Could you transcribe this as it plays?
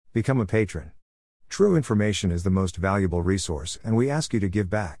Become a patron. True information is the most valuable resource, and we ask you to give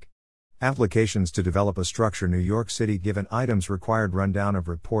back. Applications to develop a structure. New York City. Given items required. Rundown of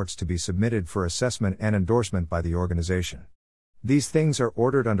reports to be submitted for assessment and endorsement by the organization. These things are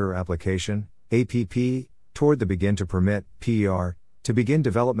ordered under application, APP, toward the begin to permit, PER, to begin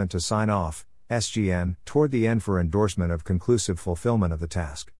development to sign off, SGN, toward the end for endorsement of conclusive fulfillment of the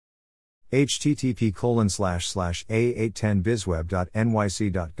task.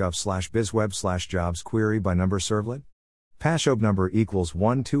 http://a810bizweb.nyc.gov/bizweb/jobs query by number servlet? PASHOB number equals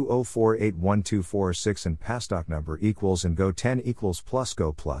 120481246 and PASDoc number equals and go 10 equals plus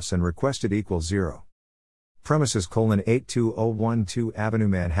go plus and requested equals 0. Premises: 82012 Avenue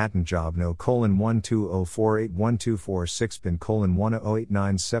Manhattan Job No: 120481246 Bin: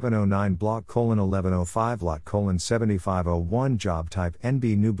 100897009 Block: 1105 Lot: 7501 Job Type: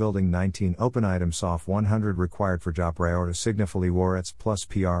 NB New Building 19 Open Item Soft 100 Required for Job Priority Signifili Warets plus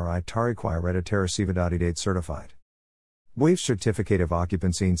PRI Tariqui Reditera Date Certified. Waive Certificate of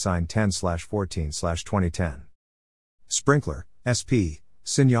Occupancy signed 10/14/2010. Sprinkler, SP,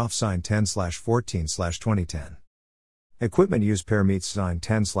 Sinyoff signed 10/14/2010. Equipment Use Permits signed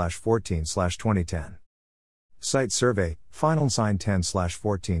 10/14/2010. Site Survey, Final signed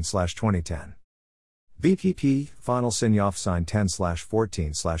 10/14/2010. BPP, Final Sinyoff signed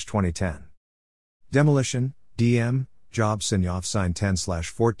 10/14/2010. Demolition, DM, Job Sinyoff signed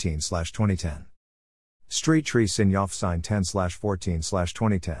 10/14/2010. Street Tree Sinyoff signed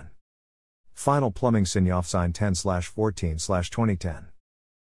 10/14/2010. Final Plumbing Sinyoff signed 10/14/2010.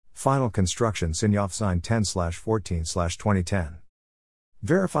 Final Construction Sinyoff signed 10/14/2010.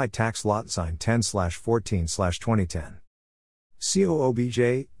 Verified Tax Lot signed 10/14/2010.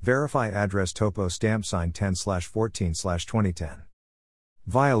 COOBJ, Verify Address Topo Stamp signed 10/14/2010.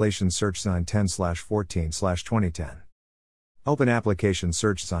 Violation Search signed 10/14/2010. Open Application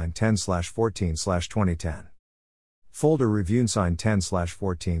Search signed 10/14/2010. Folder Review signed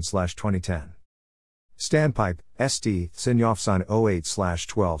 10/14/2010. Standpipe, ST, Sinyoff sign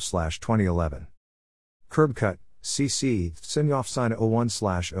 08/12/2011. Curb Cut, CC, Sinyoff sign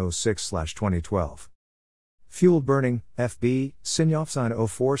 01/06/2012. Fuel Burning, FB, Sinyoff sign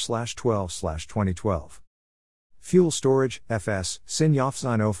 04/12/2012. Fuel Storage, FS, Sinyoff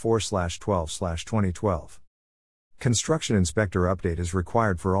sign 04/12/2012. Construction Inspector Update is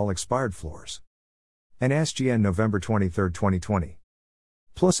required for all expired floors. And SGN November 23, 2020.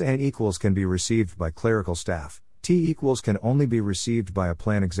 Plus N equals can be received by clerical staff, T equals can only be received by a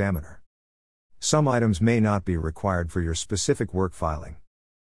plan examiner. Some items may not be required for your specific work filing.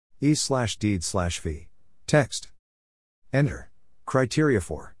 E/deed/fee. Text. Enter. Criteria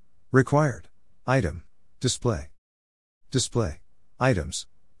for required item. Display. Display. Items.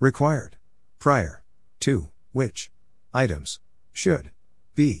 Required. Prior to which items should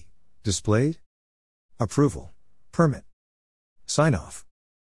be displayed. Approval. Permit. Sign off.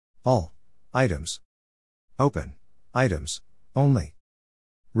 All items. Open items only.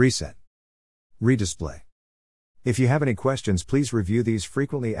 Reset. Redisplay. If you have any questions, please review these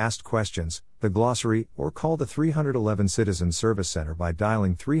frequently asked questions, the glossary, or call the 311 Citizen Service Center by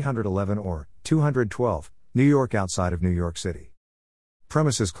dialing 311 or 212, New York outside of New York City.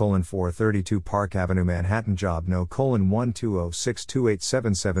 Premises: 432 Park Avenue Manhattan Job No: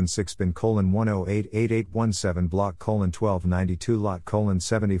 120628776 Bin: 1088817 Block: 1292 Lot: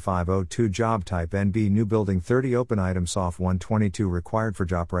 7502 Job Type: NB New Building 30 Open Item Soft 122 Required for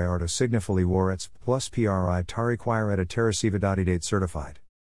Job Priority Signifili Warets plus PRI Tariqui Reditera Date Certified.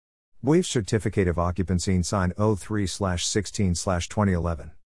 Waive Certificate of Occupancy signed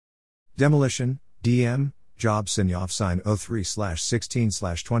 03/16/2011. Demolition, DM, Job Sinyoff sign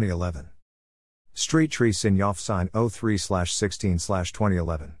 03/16/2011. Street Tree Sinyoff sign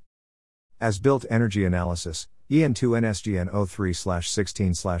 03/16/2011. As Built Energy Analysis, EN2 NSGN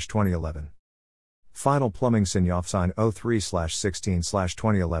 03/16/2011. Final Plumbing Sinyoff sign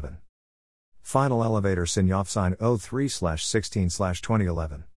 03/16/2011. Final Elevator Sinyoff sign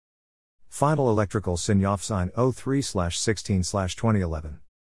 03/16/2011. Final Electrical Sinyoff sign 03/16/2011.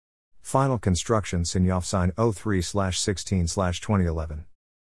 Final Construction Sinyoff sign 03/16/2011.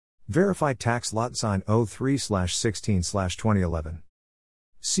 Verified Tax Lot sign 03/16/2011.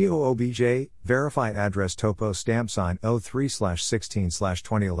 COOBJ, Verify Address Topo Stamp sign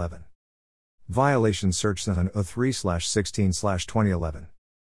 03/16/2011. Violation Search sign 03/16/2011.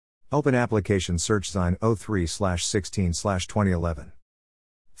 Open Application Search sign 03/16/2011.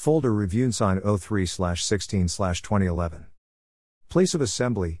 Folder Review sign 03/16/2011. Place of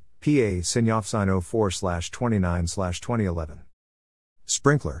Assembly, PA Sinyoff sign 04/29/2011.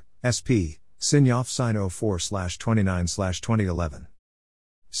 Sprinkler, SP, Sinyoff sign 04/29/2011.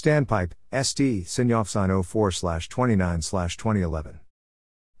 Standpipe, ST, Signoff sign 04/29/2011.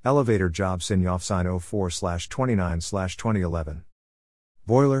 Elevator job Signoff sign 04/29/2011.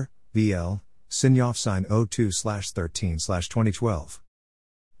 Boiler, BL, Signoff sign 02/13/2012.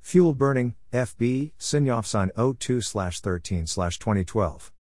 Fuel burning, FB, Signoff sign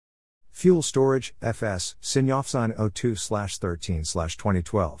 02/13/2012. Fuel storage, FS, Signoff sign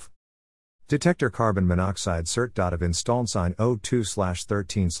 02/13/2012. Detector carbon monoxide cert. Of installed sign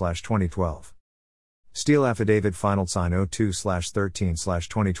 02/13/2012. Steel affidavit final sign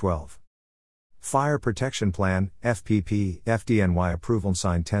 02/13/2012. Fire protection plan, FPP, FDNY approval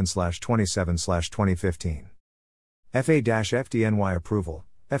sign 10/27/2015. FA-FDNY approval,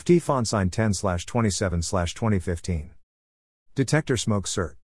 FT font sign 10/27/2015. Detector smoke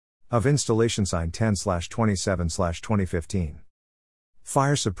cert. Of installation sign 10/27/2015.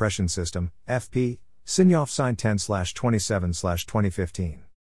 Fire suppression system, FP, Signoff sign 10/27/2015.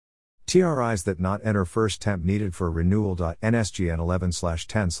 TRIs that not enter first temp needed for renewal. NSGN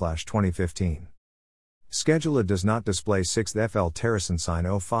 11/10/2015. Schedule does not display 6th FL Terracin sign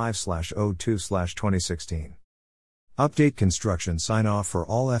 05/02/2016. Update construction sign off for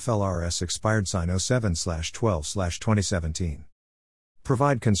all FLRS expired sign 07/12/2017.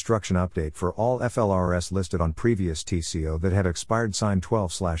 Provide construction update for all FLRS listed on previous TCO that have expired sign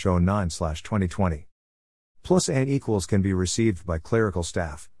 12/09/2020. Plus N equals can be received by clerical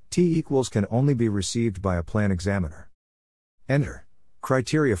staff, T equals can only be received by a plan examiner. Enter.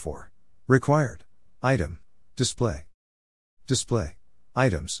 Criteria for required item display. Display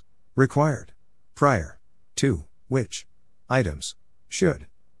items required prior to which items should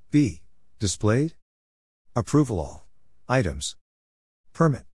be displayed. Approval all items.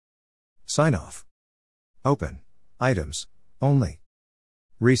 Permit. Sign off. Open items only.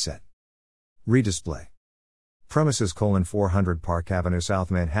 Reset. Redisplay. Premises: 400 Park Avenue, South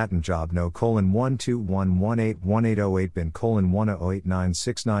Manhattan. Job No: 121181808 Bin: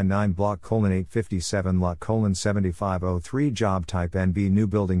 1089699 Block: 857 Lot: 7503 Job Type: NB New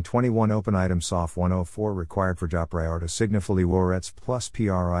Building 21 Open Item Soft 104 Required for Job Priority Signifully Worets plus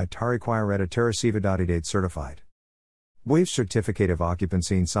PRI Tariquire Editorisiva. Date Certified. Waive Certificate of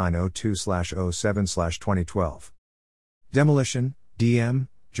Occupancy sign 02/07/2012. Demolition, DM,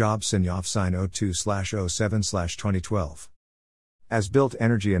 Job Signoff sign 02/07/2012. As Built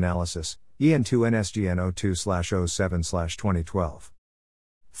Energy Analysis, EN2 NSGN 02/07/2012.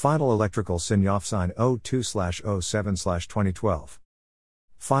 Final Electrical Signoff sign 02/07/2012.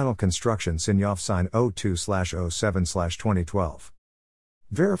 Final Construction Signoff sign 02/07/2012.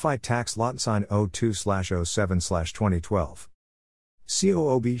 Verify Tax Lot sign 02/07/2012.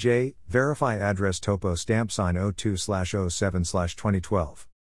 COOBJ, Verify Address Topo Stamp sign 02/07/2012.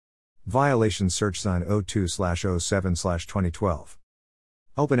 Violation Search sign 02/07/2012.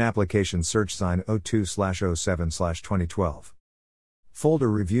 Open Application Search sign 02/07/2012.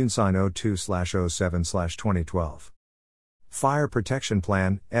 Folder Review sign 02/07/2012. Fire Protection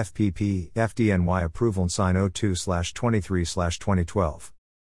Plan, FPP, FDNY approval sign 02/23/2012.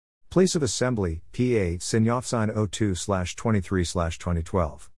 Place of Assembly, PA, Signoff sign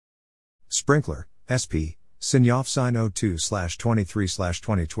 02/23/2012. Sprinkler, SP, Signoff sign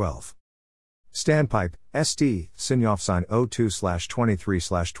 02/23/2012. Standpipe, ST, Signoff sign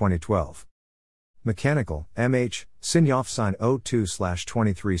 02/23/2012. Mechanical, MH, Signoff sign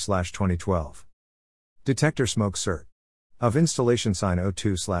 02/23/2012. Detector Smoke Cert. Of installation sign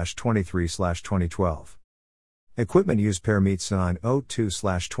 02/23/2012. Equipment use permit sign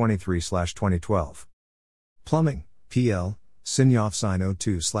 02/23/2012. Plumbing, PL, Signoff sign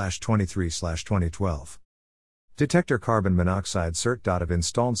 02/23/2012. Detector carbon monoxide cert. Of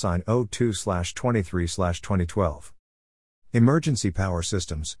installed sign 02/23/2012. Emergency power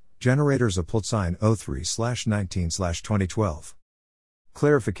systems, generators applied sign 03/19/2012.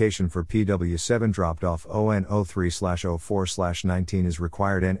 Clarification for PW7 dropped off ON 03/04/19 is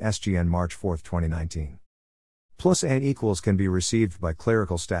required. NSGN March 4, 2019. Plus N equals can be received by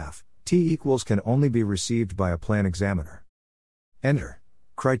clerical staff, T equals can only be received by a plan examiner. Enter.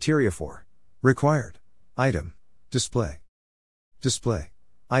 Criteria for required item display. Display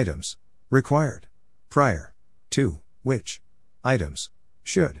items required prior to which items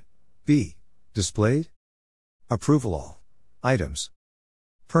should be displayed. Approval all items.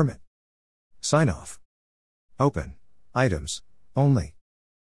 Permit. Sign off. Open items only.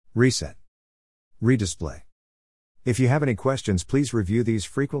 Reset. Redisplay. If you have any questions, please review these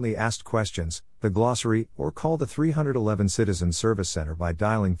frequently asked questions, the glossary, or call the 311 Citizen Service Center by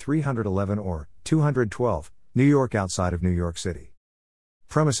dialing 311 or 212, New York outside of New York City.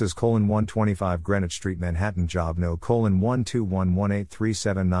 Premises: 125 Greenwich Street, Manhattan. Job no: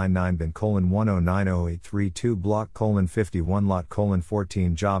 121183799 bin: 1090832 block: 51 lot: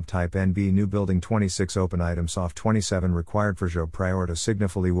 14 job type NB new building 26 open item soft 27 required for job prior to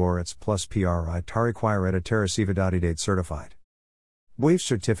signifully warrants plus PRI tar require editera date certified. Wave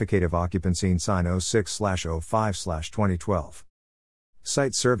certificate of occupancy sign 06/05/2012.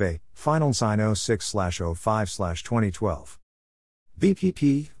 Site survey, final sign 06/05/2012.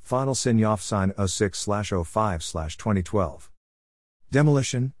 BPP, final sign off sign 06/05/2012.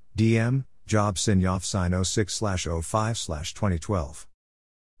 Demolition, DM, job sign off sign 06/05/2012.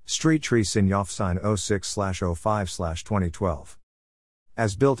 Street tree sign off sign 06/05/2012.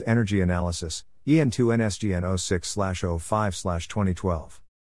 As built energy analysis, EN2NSGN 06/05/2012.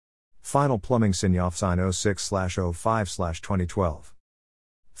 Final plumbing sign off sign 06/05/2012.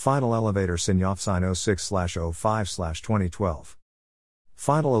 Final elevator sign off sign 06/05/2012.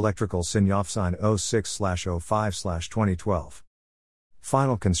 Final electrical sign off sign 06/05/2012.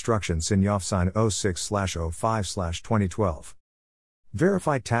 Final construction sign off sign 06/05/2012.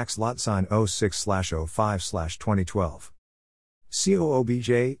 Verified tax lot sign 06/05/2012.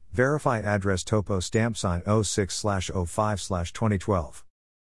 COOBJ, verify address topo stamp sign 06/05/2012.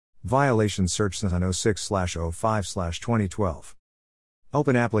 Violation search sign 06/05/2012.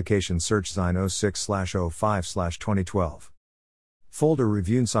 Open application search sign 06/05/2012. Folder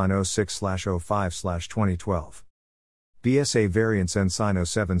review sign 06/05/2012. BSA variance N sign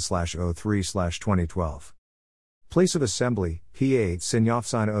 07/03/2012. Place of assembly, PA8 sign off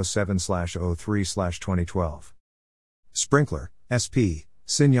sign 07/03/2012. Sprinkler, SP,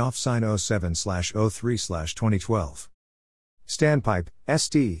 sign off sign 07/03/2012. Standpipe,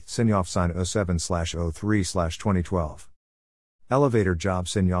 ST, sign off sign 07/03/2012. Elevator job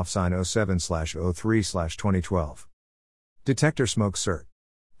sign off sign 07/03/2012. Detector smoke cert.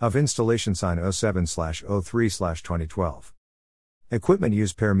 Of installation sign 07/03/2012. Equipment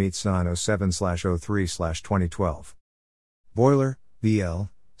use permit sign 07/03/2012. Boiler, BL,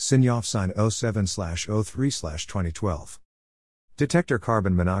 sign off sign 07/03/2012. Detector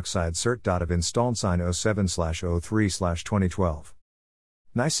carbon monoxide cert. Of installed sign 07/03/2012.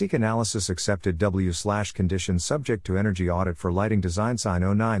 NYC analysis accepted W/condition subject to energy audit for lighting design sign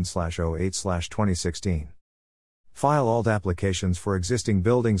 09/08/2016. File alt applications for existing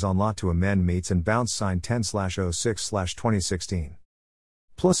buildings on lot to amend meets and bounce sign 10/06/2016.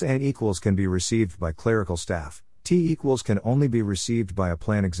 Plus N equals can be received by clerical staff, T equals can only be received by a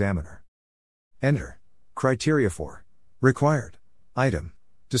plan examiner. Enter. Criteria for required item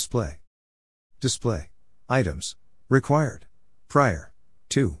display. Display items required prior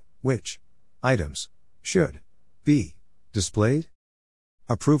to which items should be displayed.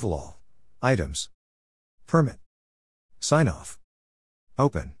 Approval all items. Permit. Sign off.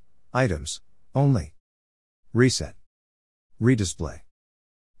 Open items only. Reset. Redisplay.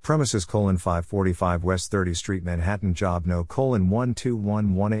 Premises: 545 West 30th Street, Manhattan. Job no: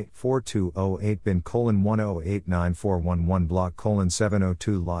 121184208 bin: 1089411 block: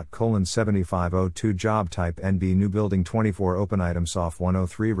 702 lot: 7502 job type NB new building 24 open item soft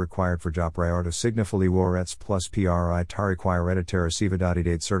 103 required for job prior to signifully warrants plus PRI tar require editera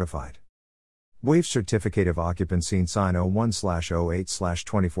date certified. Wave certificate of occupancy sign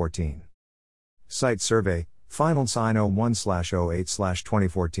 01/08/2014. Site survey, final sign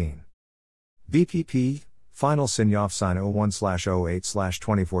 01/08/2014. BPP, final sign off sign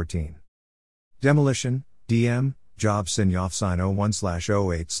 01/08/2014. Demolition, DM, job sign off sign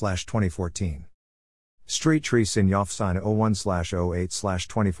 01/08/2014. Street tree sign off sign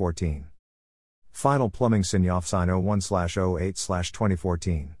 01/08/2014. Final plumbing sign off sign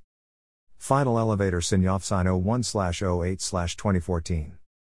 01/08/2014. Final elevator sign off sign 01/08/2014.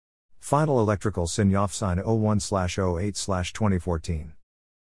 Final electrical sign off sign 01/08/2014.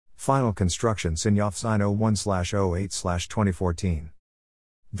 Final construction sign off sign 01/08/2014.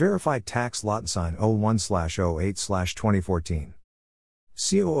 Verified tax lot sign 01/08/2014.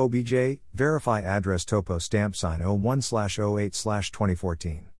 COOBJ, verify address topo stamp sign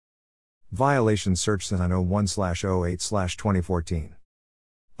 01/08/2014. Violation search sign 01/08/2014.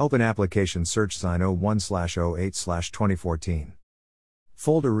 Open application search sign 01/08/2014.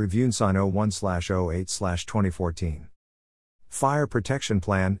 Folder review sign 01/08/2014. Fire Protection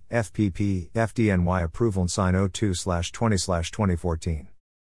Plan, FPP, FDNY approval sign 02/20/2014.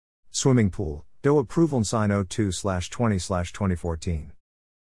 Swimming pool, DO approval sign 02/20/2014.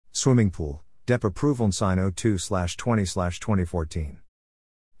 Swimming pool, DEP approval sign 02/20/2014.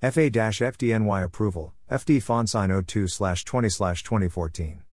 FA-FDNY approval, FD font sign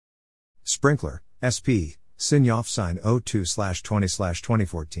 02/20/2014. Sprinkler, SP, Sinyoff sign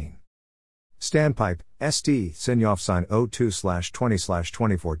 02/20/2014. Standpipe, ST, Sinyoff sign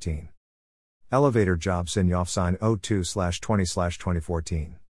 02/20/2014. Elevator job Sinyoff sign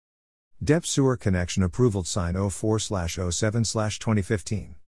 02/20/2014. Dep sewer connection approval sign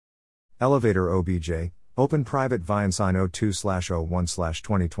 04/07/2015. Elevator OBJ, open private vine sign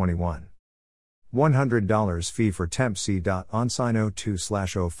 02/01/2021. $100 fee for temp C. On sign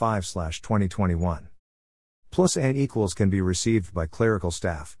 02/05/2021. Plus N equals can be received by clerical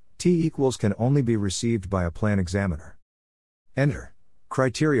staff, T equals can only be received by a plan examiner. Enter.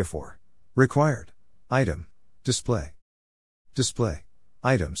 Criteria for required item display. Display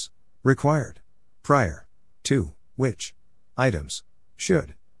items required prior to which items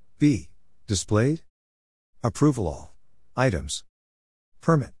should be displayed. Approval all items.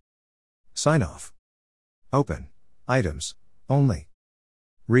 Permit. Sign off. Open items only.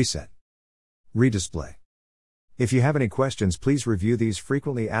 Reset. Redisplay. If you have any questions, please review these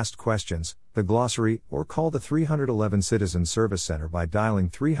frequently asked questions, the glossary, or call the 311 Citizen Service Center by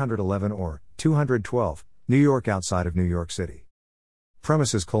dialing 311 or 212, New York outside of New York City.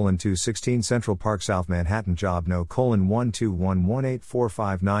 Premises: 216 Central Park, South Manhattan. Job No: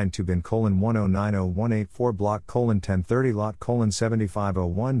 121184592 bin: 1090184 block: 1030 lot: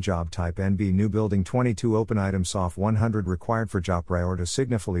 7501. Job type: NB New Building 22. Open item soft 100 required for job priority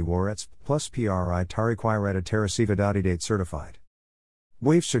signifully warets plus PRI tariquire terrasiva date certified.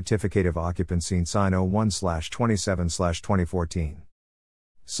 Waive certificate of occupancy sign 01/27/2014.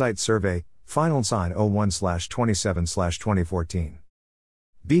 Site survey, final sign 01/27/2014.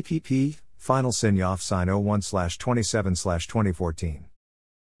 BPP, final Sinyoff sign 01/27/2014.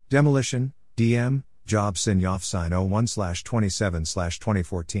 Demolition, DM, job Sinyoff sign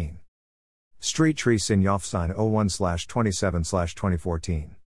 01/27/2014. Street tree Sinyoff sign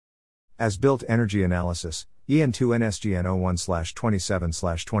 01/27/2014. As built energy analysis, EN2 NSGN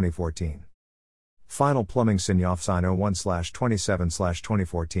 01/27/2014. Final plumbing Sinyoff sign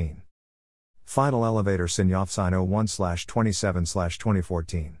 01/27/2014. Final elevator Sinyoff sign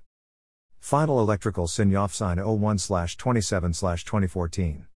 01/27/2014. Final electrical Sinyoff sign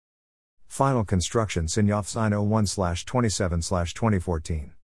 01/27/2014. Final construction Sinyoff sign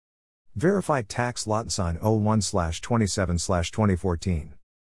 01/27/2014. Verified tax lot sign 01/27/2014.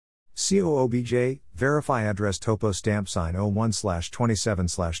 COOBJ, verify address topo stamp sign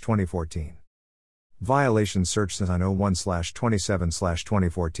 01/27/2014. Violation search sign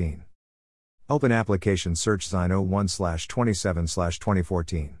 01/27/2014. Open application search sign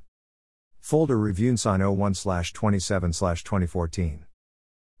 01/27/2014. Folder review sign 01/27/2014.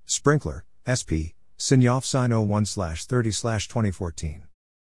 Sprinkler, SP, Sinyoff sign 01/30/2014.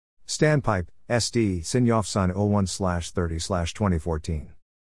 Standpipe, SD, Sinyoff sign 01/30/2014.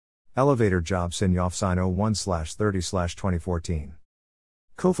 Elevator job Sinyoff sign 01/30/2014.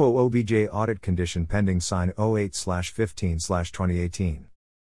 COFO OBJ audit condition pending sign 08/15/2018.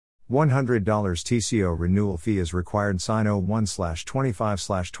 $100 TCO renewal fee is required sign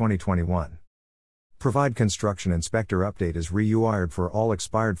 01/25/2021. Provide construction inspector update is required for all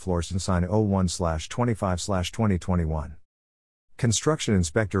expired floors in sign 01/25/2021. Construction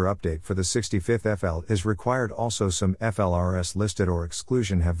inspector update for the 65th FL is required. Also, some FLRS listed or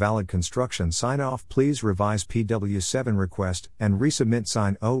exclusion have valid construction sign off. Please revise PW7 request and resubmit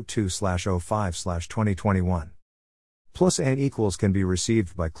sign 02/05/2021. Plus N equals can be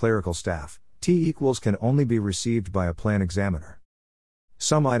received by clerical staff, T equals can only be received by a plan examiner.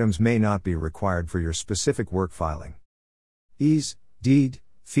 Some items may not be required for your specific work filing. Ease, deed,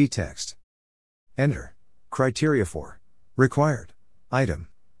 fee text. Enter. Criteria for required item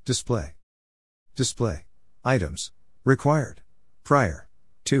display. Display items required prior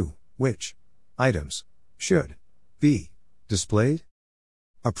to which items should be displayed.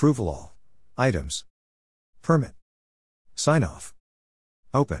 Approval all items. Permit. Sign off.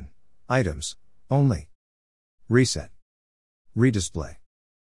 Open items only. Reset. Redisplay.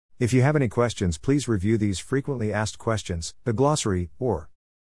 If you have any questions, please review these frequently asked questions, the glossary, or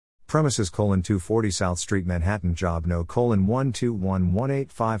premises: 240 South Street, Manhattan. Job No: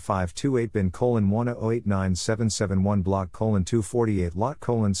 121185528 bin: 1089771 block: 248 lot: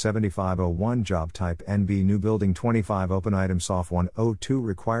 7501. Job type: NB New Building 25. Open item soft 102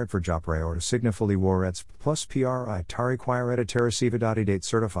 required for job priority signifully warets plus PRI tariquire terrasiva date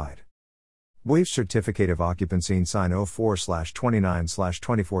certified. Waive certificate of occupancy sign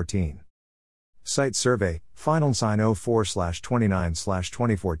 04/29/2014. Site survey, final sign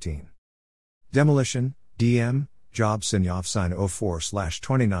 04/29/2014. Demolition, DM, job Sinyoff sign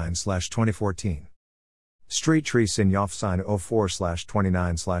 04/29/2014. Street tree Sinyoff sign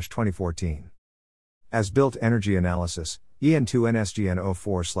 04/29/2014. As-built energy analysis, EN2NSGN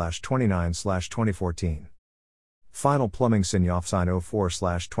 04/29/2014. Final plumbing Signofsign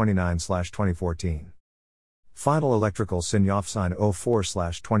 04/29/2014. Final electrical Signofsign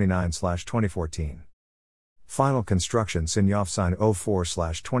 04/29/2014. Final construction Signofsign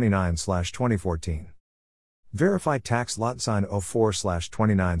 04/29/2014. Verified tax lot sign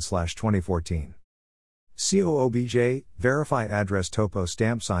 04/29/2014. COOBJ, verify address topo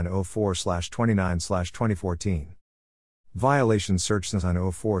stamp sign 04/29/2014. Violation search sign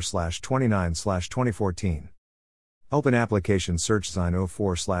 04/29/2014. Open application search sign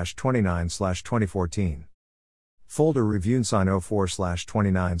 04/29/2014. Folder review sign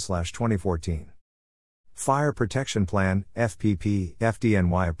 04/29/2014. Fire Protection Plan, FPP,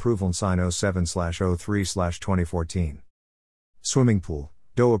 FDNY approval sign 07/03/2014. Swimming Pool,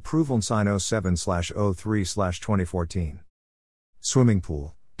 DO approval sign 07/03/2014. Swimming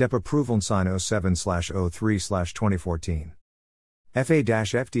Pool, DEP approval sign 07/03/2014.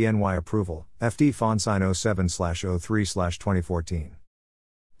 FA-FDNY approval, FD font sign 07/03/2014.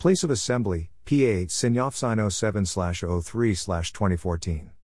 Place of Assembly, PA8 Signoff sign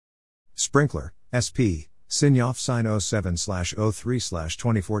 07/03/2014. Sprinkler, SP, Signoff sign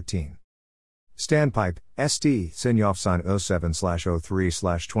 07/03/2014. Standpipe, SD, Signoff sign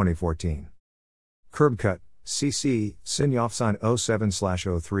 07/03/2014. Curb cut, CC, Signoff sign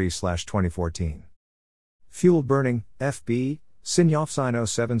 07/03/2014. Fuel burning, FB, Signoff sign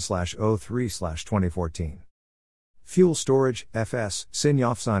 07/03/2014. Fuel storage, FS,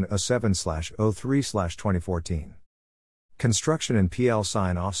 Signoff sign 07/03/2014. Construction and PL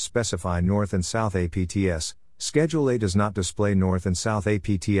sign-offs specify North and South APTS. Schedule A does not display North and South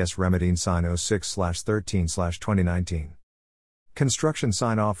APTS remedying sign 06/13/2019. Construction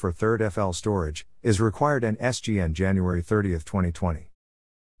sign-off for 3rd FL storage is required and SGN January 30, 2020.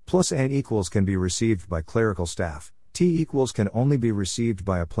 Plus N equals can be received by clerical staff, T equals can only be received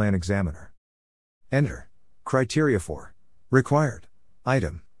by a plan examiner. Enter. Criteria for required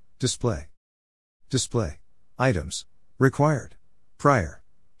item display. Display items required prior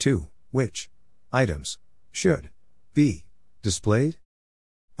to which items should be displayed.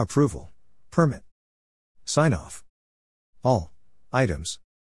 Approval permit sign off all items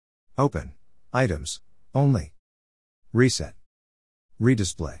open items only reset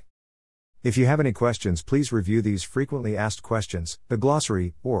redisplay. If you have any questions, please review these frequently asked questions, the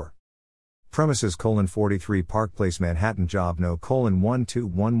glossary, or Premises: 43 Park Place, Manhattan. Job No: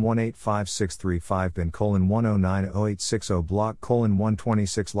 121185635 Bin: 1090860 Block: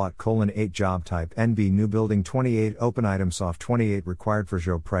 126 Lot: 8 Job Type: NB New Building 28 Open Item Soft 28 Required for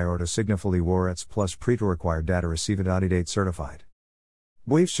Jo Priorita Signifully Warrets plus Preto Required Data Received Date Certified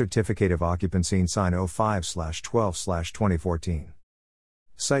Wave Certificate of Occupancy Sign 05/12/2014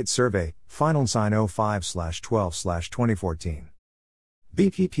 Site Survey, Final Sign 05/12/2014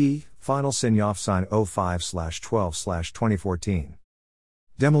 BPP, Final Signoff Sign 05/12/2014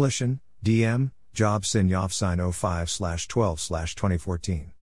 Demolition, DM, Job Signoff Sign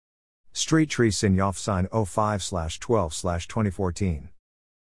 05/12/2014 Street Tree Signoff Sign 05/12/2014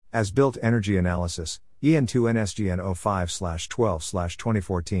 As-built Energy Analysis, EN2NSGN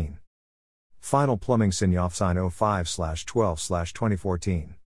 05/12/2014 Final Plumbing Signoff Sign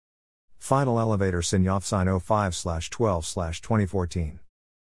 05/12/2014 Final Elevator Signoff Sign 05/12/2014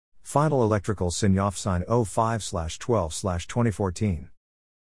 Final Electrical Signoff Sign 05/12/2014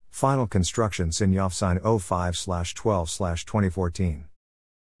 Final Construction Signoff Sign 05/12/2014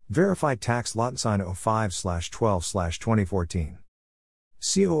 Verified Tax Lot Sign 05/12/2014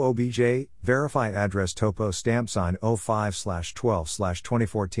 COOBJ, Verify Address Topo Stamp Sign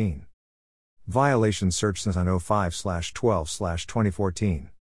 05/12/2014 Violation Search Sign 05/12/2014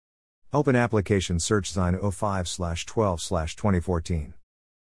 Open Application Search Sign 05/12/2014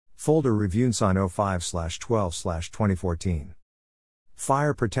 Folder Review Sign 05/12/2014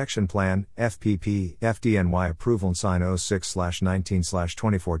 Fire Protection Plan, FPP, FDNY Approval Sign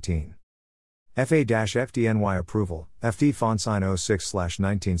 06/19/2014 FA-FDNY Approval, FD Font Sign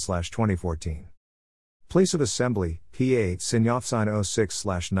 06/19/2014 Place of Assembly, PA8 Signoff Sign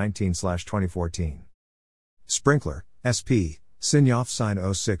 06/19/2014 Sprinkler, SP, Signoff Sign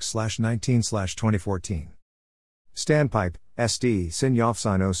 06/19/2014 Standpipe, SD Signoff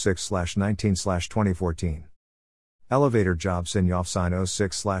Sign 06/19/2014 Elevator Job Signoff Sign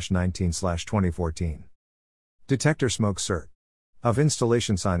 06/19/2014 Detector Smoke Cert of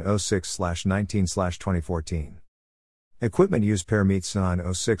Installation Sign 06/19/2014 Equipment Use Permit Sign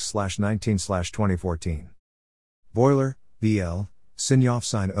 06/19/2014 Boiler, BL, Signoff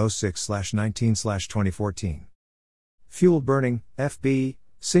Sign 06/19/2014 Fuel Burning, FB,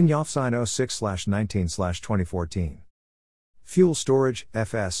 Signoff sign 06/19/2014. Fuel storage,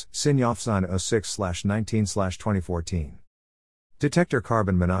 FS, Signoff sign 06/19/2014. Detector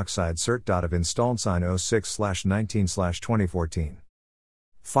carbon monoxide cert. Of installed sign 06/19/2014.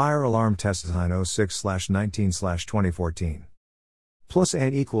 Fire alarm test sign 06/19/2014. Plus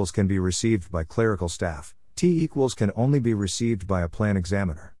N equals can be received by clerical staff, T equals can only be received by a plan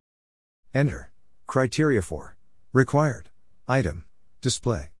examiner. Enter. Criteria for required item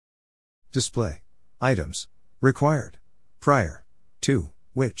display. Display items required prior to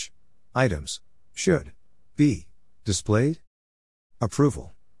which items should be displayed.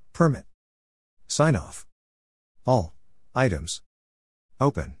 Approval permit sign off all items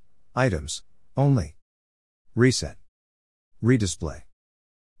open items only reset redisplay.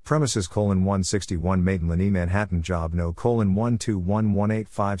 Premises: 161 Maidenlin E Manhattan Job No: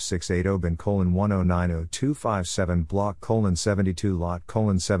 121185680 Oban: 1090257 Block: 72 Lot: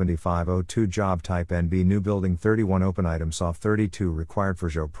 7502 Job Type NB New Building 31 Open Item Soft 32 Required for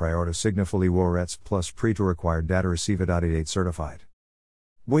Job Priority Signifully Warets plus Preto Required Data Receiver. Date Certified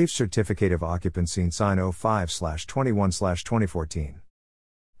Waive Certificate of Occupancy Sign 05/21/2014.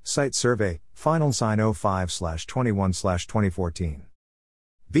 Site Survey Final Sign 05/21/2014.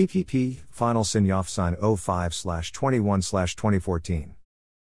 BPP Final Signoff Sign 05/21/2014.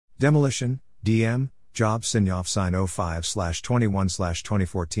 Demolition DM Job Signoff Sign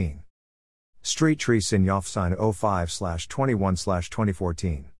 05/21/2014. Street Tree Signoff Sign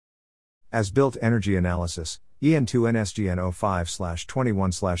 05/21/2014. As Built Energy Analysis EN2 NSGN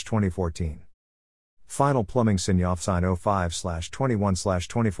 05/21/2014. Final Plumbing Signoff Sign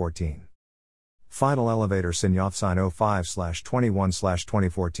 05/21/2014. Final Elevator Signoff Sign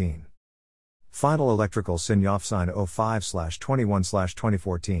 05/21/2014. Final Electrical Signoff Sign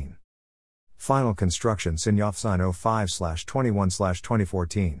 05/21/2014. Final Construction Signoff Sign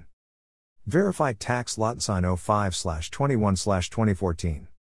 05/21/2014. Verified Tax Lot Sign 05/21/2014.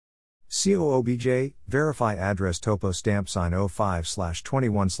 COOBJ Verify Address Topo Stamp Sign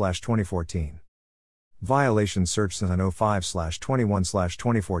 05/21/2014. Violation Search Sign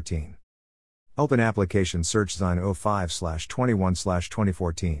 05/21/2014. Open Application Search Sign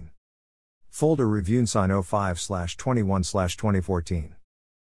 05/21/2014. Folder Review Sign 05/21/2014.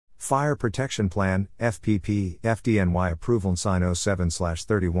 Fire Protection Plan FPP FDNY Approval Sign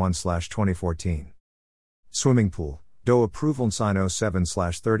 07/31/2014. Swimming Pool DO Approval Sign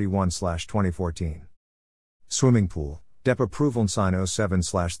 07/31/2014. Swimming Pool DEP Approval Sign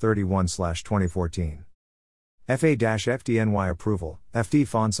 07/31/2014. FA-FDNY Approval, FD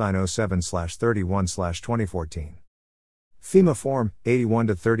Font Sign 07/31/2014. FEMA Form,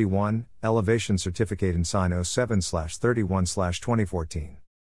 81-31, Elevation Certificate in Sign 07/31/2014.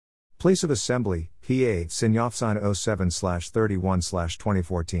 Place of Assembly, PA, Signoff Sign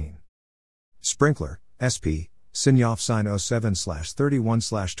 07/31/2014. Sprinkler, SP, Signoff Sign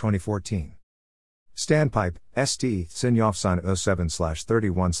 07/31/2014. Standpipe, ST, Signoff Sign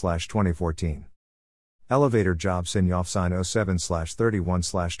 07/31/2014. Elevator Job Signoff Sign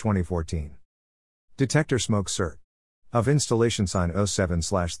 07/31/2014. Detector Smoke Cert. Of Installation Sign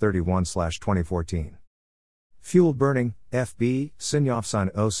 07/31/2014. Fuel Burning, FB, Signoff Sign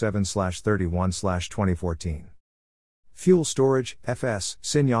 07/31/2014. Fuel Storage, FS,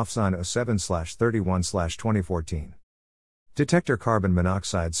 Signoff Sign 07/31/2014. Detector Carbon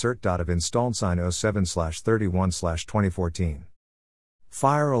Monoxide Cert. Of Installed Sign 07/31/2014.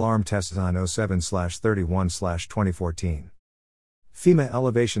 Fire Alarm Test Sign 07/31/2014. FEMA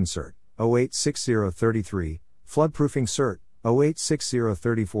Elevation Cert, 086033, Floodproofing Cert,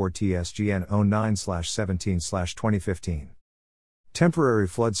 086034 TSGN 09/17/2015. Temporary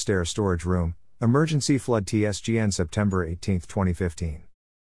Flood Stair Storage Room, Emergency Flood TSGN September 18, 2015.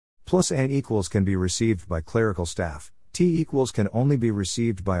 Plus N equals can be received by clerical staff, T equals can only be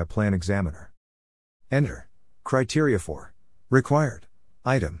received by a plan examiner. Enter. Criteria for required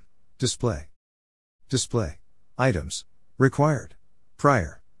item display. Display items required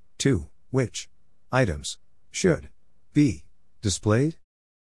prior to which items should be displayed.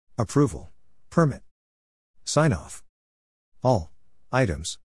 Approval permit sign off all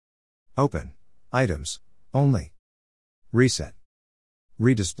items open items only reset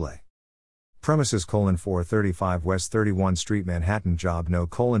redisplay. Premises: 435 West 31 Street Manhattan Job No: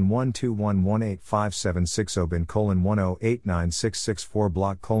 121185760 Oban: 1089664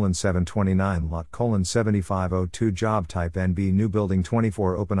 Block: 729 Lot: 7502 Job Type NB New Building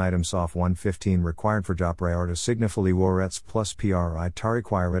 24 Open Item Soft 115 Required for Job Priority Signifully Warets plus PRI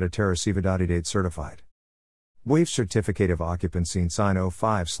Tariquire Reditera Date Certified Waive Certificate of Occupancy Sign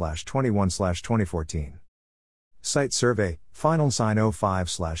 05/21/2014. Site Survey, Final Sign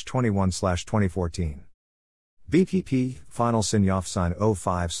 05/21/2014. BPP, Final Sign Sign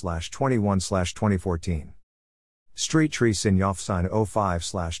 05/21/2014. Street Tree Sign Sign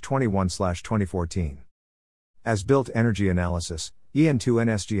 05/21/2014. As Built Energy Analysis,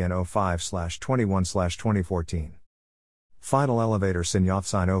 EN2NSGN 05/21/2014. Final Elevator Sign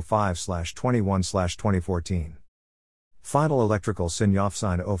 05/21/2014. Final Electrical Sign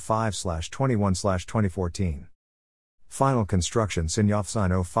 05/21/2014. Final Construction Sign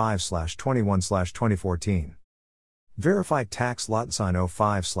 05/21/2014. Verified Tax Lot Sign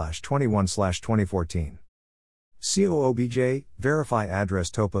 05/21/2014. COOBJ, Verify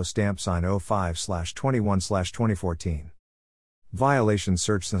Address Topo Stamp Sign 05/21/2014. Violation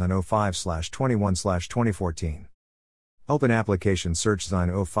Search Sign 05/21/2014. Open Application Search Sign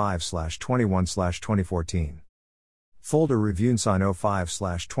 05/21/2014. Folder Review Sign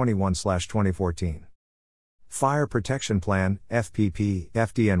 05/21/2014. Fire Protection Plan, FPP,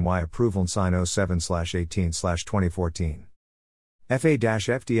 FDNY Approval Sign 07/18/2014.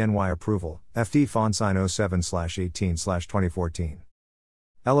 FA-FDNY Approval, FD Font Sign 07/18/2014.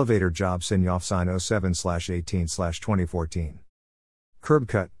 Elevator Job Sign Sign 07/18/2014. Curb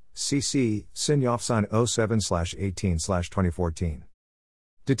Cut, CC, Sign Sign 07/18/2014.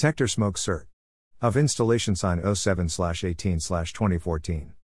 Detector Smoke Cert. Of Installation Sign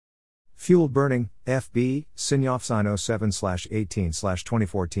 07/18/2014. Fuel Burning, FB, Sign Sign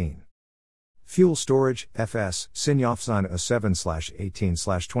 07/18/2014. Fuel Storage, FS, Sign Sign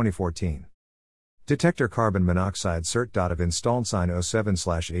 07/18/2014. Detector Carbon Monoxide Cert. Of Installed Sign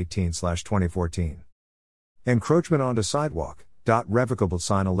 07/18/2014. Encroachment onto Sidewalk. Revocable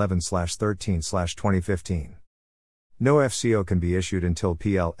Sign 11/13/2015. No FCO can be issued until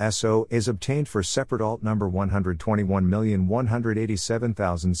PLSO is obtained for separate alt number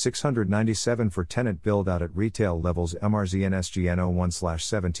 121,187,697 for tenant build out at retail levels MRZNSGN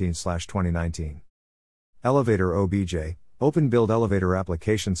 01/17/2019. Elevator OBJ, Open Build Elevator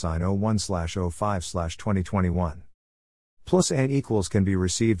Application Sign 01/05/2021. Plus N equals can be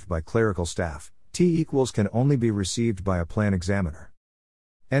received by clerical staff, T equals can only be received by a plan examiner.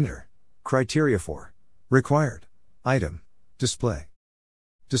 Enter. Criteria for required item, display.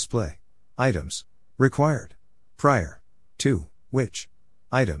 Display items required prior to which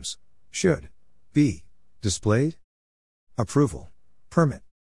items should be displayed. Approval, permit,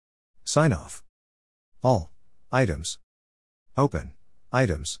 sign off. All items, open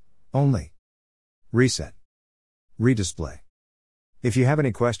items only. Reset, redisplay. If you have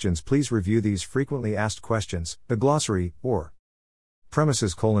any questions, please review these frequently asked questions, the glossary, or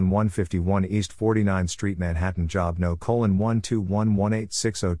Premises: 151 East 49th Street, Manhattan. Job No: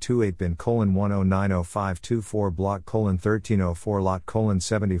 121186028 Bin: 1090524 Block: 1304 Lot: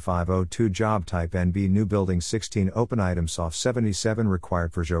 7502 Job Type: NB New Building 16 Open Item Soft 77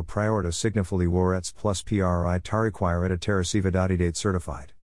 Required for Jo Priorito Signifully Warets plus PRI Tariquire Editera Date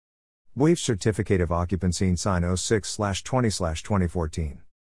Certified. Waive Certificate of Occupancy Sign 06/20/2014.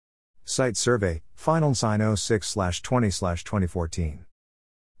 Site Survey, Final Sign 06/20/2014.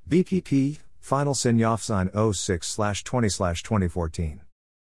 BPP, Final Sign Sign 06/20/2014.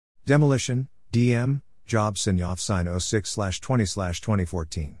 Demolition, DM, Job Sign Sign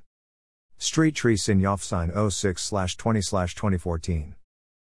 06/20/2014. Street Tree Sign Sign 06/20/2014.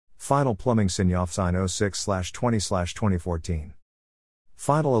 Final Plumbing Sign Sign 06/20/2014.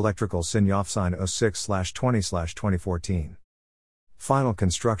 Final Electrical Sign Sign 06/20/2014. Final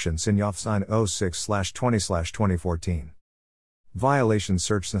Construction Sign Sign 06/20/2014. Violation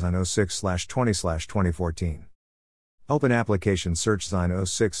Search Sign 06/20/2014. Open Application Search Sign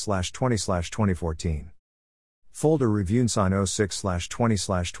 06/20/2014. Folder Review Sign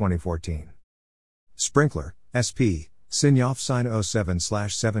 06/20/2014. Sprinkler, SP, Sign Sign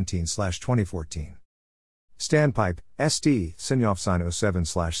 07/17/2014. Standpipe, SD, Sign Sign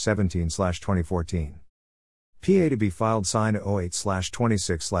 07/17/2014. PA to be filed Sign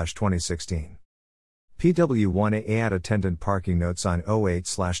 08/26/2016. PW1A Add Attendant Parking Note Sign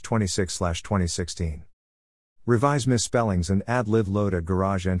 08/26/2016. Revise misspellings and add live load at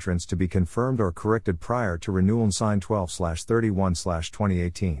garage entrance to be confirmed or corrected prior to renewal Sign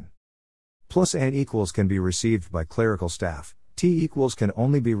 12/31/2018. Plus N equals can be received by clerical staff, T equals can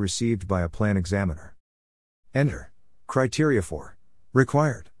only be received by a plan examiner. Enter. Criteria for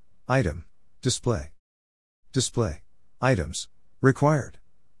required item, display. Display items required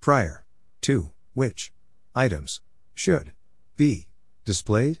prior to which items should be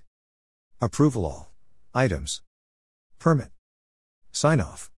displayed. Approval all items. Permit. Sign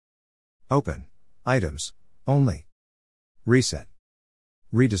off. Open items only. Reset.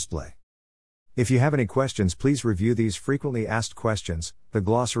 Redisplay. If you have any questions, please review these frequently asked questions, the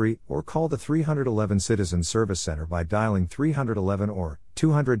glossary, or call the 311 Citizen Service Center by dialing 311 or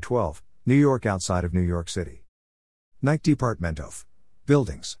 212, New York outside of New York City. NYC Department of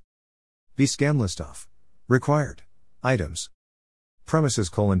Buildings. B scan list of required items. Premises: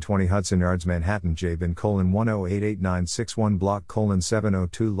 20 Hudson Yards, Manhattan, J bin: 1088961 block: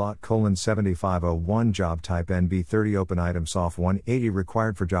 702 lot: 7501 job type NB 30 open item soft 180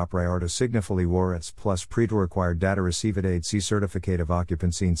 required for job priority signifully warrants plus preto required data received aid C certificate of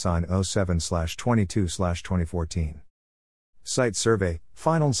occupancy sign 07/22/2014 site survey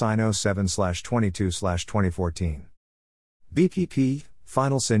final sign 07/22/2014 BPP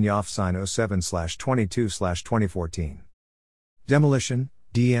final sign off sign 07/22/2014 demolition,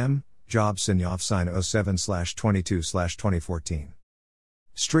 DM, job sign-off sign 07/22/2014.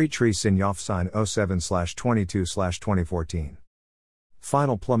 Street tree sign-off sign 07/22/2014.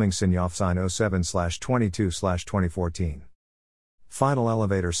 Final plumbing sign-off sign 07/22/2014. Final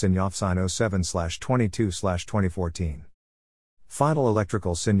elevator sign-off sign 07/22/2014. Final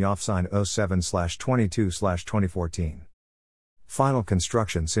electrical sign-off sign 07/22/2014. Final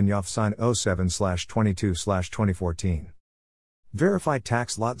construction sign-off sign 07/22/2014. Verified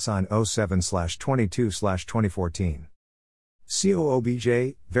tax lot sign 07/22/2014.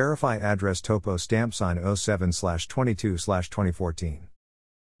 COOBJ, verify address topo stamp sign 07/22/2014.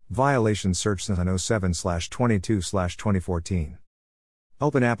 Violation search sign 07/22/2014.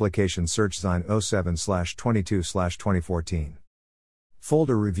 Open application search sign 07/22/2014.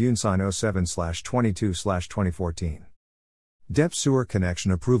 Folder review sign 07/22/2014. Depth sewer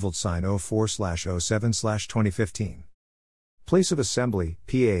connection approval sign 04/07/2015. Place of assembly,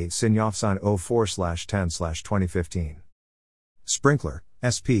 PA, sign-off sign 04/10/2015. Sprinkler,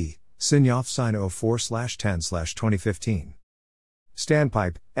 SP, sign-off sign 04/10/2015.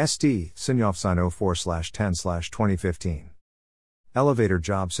 Standpipe, SD, sign-off sign 04/10/2015. Elevator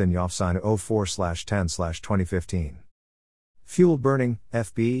job sign-off sign 04/10/2015. Fuel burning,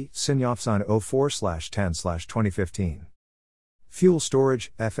 FB, sign-off sign 04/10/2015. Fuel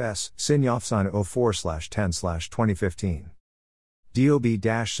storage, FS, sign-off sign 04/10/2015.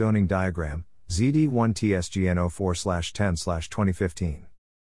 DOB-zoning diagram, ZD1TSGN 04/10/2015.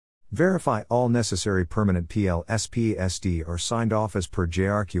 Verify all necessary permanent PL, SP, SD are signed off as per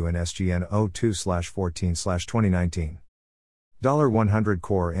JRQ and SGN 02/14/2019. $100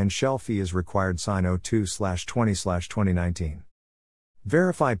 core and shell fee is required sign 02/20/2019.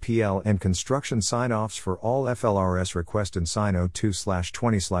 Verify PL and construction sign-offs for all FLRS request and sign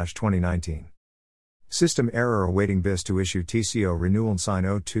 02/20/2019. System error awaiting BIS to issue TCO renewal sign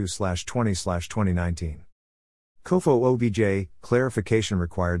 02/20/2019. COFO OBJ, clarification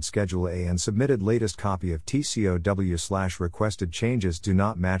required Schedule A and submitted latest copy of TCOW/requested changes do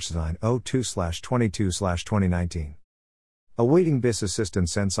not match sign 02/22/2019. Awaiting BIS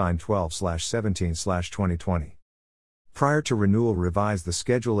assistance and sign 12/17/2020. Prior to renewal, revise the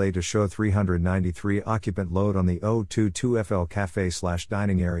Schedule A to show 393 occupant load on the 022 FL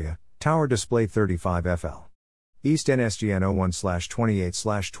Cafe/dining area, Tower Display 35 FL. East NSGN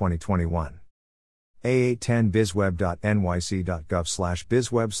 01/28/2021. A810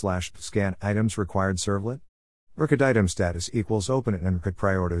 bizweb.nyc.gov/bizweb/scan items required servlet. Record item status equals open and record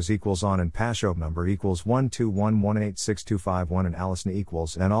priorities equals on and pass show number equals 121186251 and Allison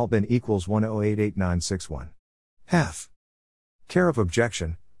equals and all bin equals 1088961. Half. Care of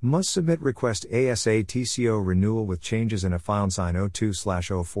objection, must submit request ASA TCO renewal with changes in a file sign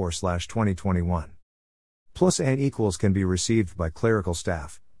 02/04/2021. Plus N equals can be received by clerical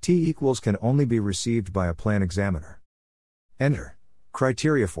staff, T equals can only be received by a plan examiner. Enter.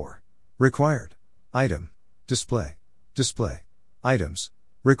 Criteria for required item. Display items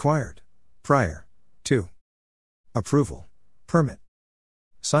required prior to approval permit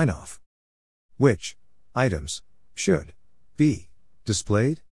sign off. Which items should be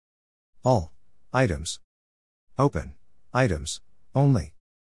displayed? All items. Open items only.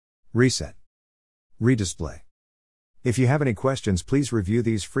 Reset. Redisplay. If you have any questions, please review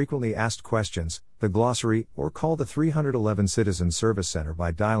these frequently asked questions, the glossary, or call the 311 Citizen Service Center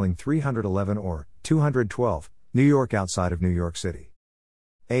by dialing 311 or 212, New York outside of New York City.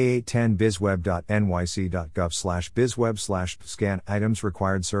 A810 bizweb.nyc.gov/bizweb/scan items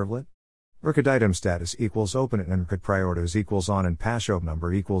required servlet. Record item status equals open and record priorities equals on and pass show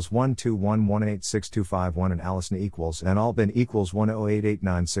number equals 121186251 and Allison equals and all bin equals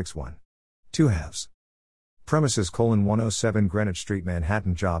 1088961. 2 halves. Premises: 107 Greenwich Street,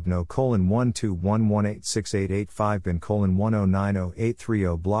 Manhattan. Job no: 121186885 bin: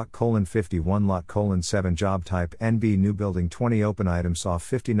 1090830 block: 51 lot: 7 job type NB new building 20 open items off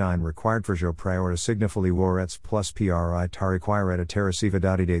 59 required for jo prior significantly warets plus PRI tar require at terrasiva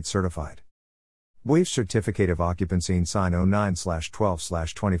date certified. Waive certificate of occupancy sign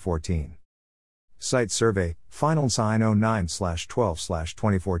 09/12/2014. Site survey, final sign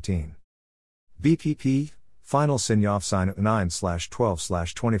 09/12/2014. BPP, final sign off sign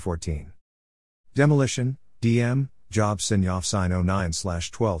 09/12/2014. Demolition, DM, job sign off sign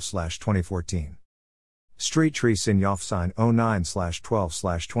 09/12/2014. Street tree sign off sign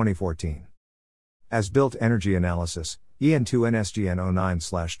 09/12/2014. As built energy analysis, EN2 NSGN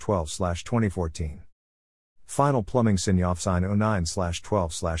 09/12/2014. Final plumbing sign off sign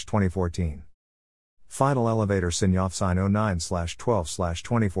 09/12/2014. Final elevator sign off sign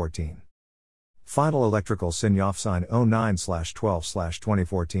 09/12/2014. Final electrical sign off sign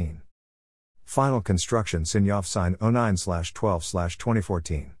 09/12/2014. Final construction sign off sign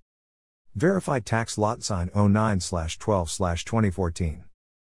 09/12/2014. Verified tax lot sign 09/12/2014.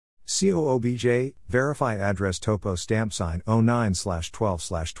 COOBJ, verify address topo stamp sign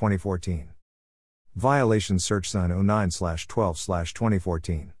 09/12/2014. Violation search sign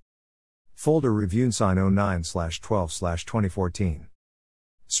 09/12/2014. Folder review sign 09/12/2014.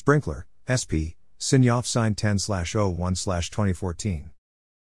 Sprinkler, SP, sign off sign 10/01/2014.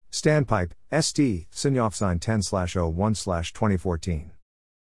 Standpipe, SD, sign off sign 10/01/2014.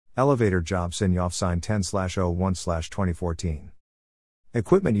 Elevator job sign off sign 10/01/2014.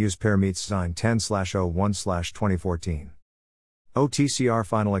 Equipment use permits sign 10/01/2014. OTCR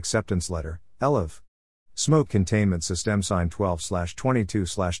final acceptance letter, ELEV. Smoke containment system sign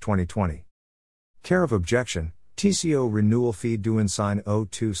 12/22/2020. Care of objection, TCO renewal fee due in sign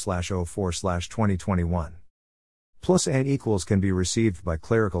 02/04/2021. Plus N equals can be received by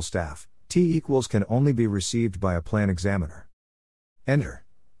clerical staff, T equals can only be received by a plan examiner. Enter.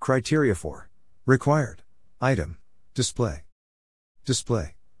 Criteria for required item display.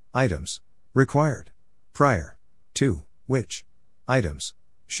 Display items required prior to which items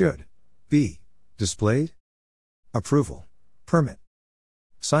should be displayed. Approval permit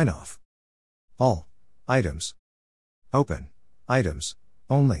sign off all items open items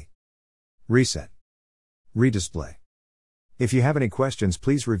only reset redisplay. If you have any questions,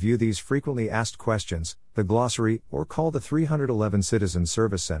 please review these frequently asked questions, the glossary, or call the 311 Citizen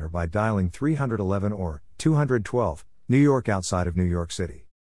Service Center by dialing 311 or 212, New York outside of New York City.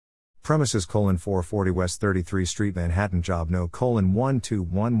 Premises: 440 West 33 Street, Manhattan. Job no: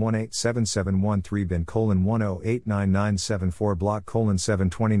 121187713 bin: 1089974 block: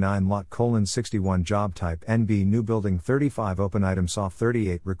 729 lot: 61 job type NB new building 35 open items off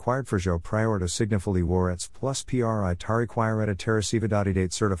 38 required for jo prior to significantly warets plus PRI tar require at terrasiva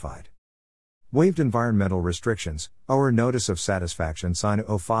date certified. Waived environmental restrictions, or notice of satisfaction sign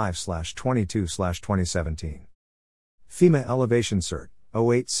 05/22/2017. FEMA elevation cert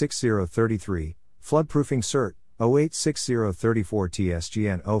 086033, floodproofing cert 086034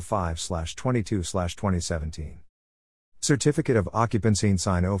 TSGN 05/22/2017. Certificate of occupancy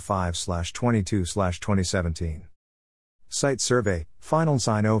sign 05/22/2017. Site survey, final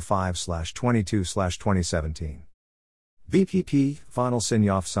sign 05/22/2017. BPP, final sign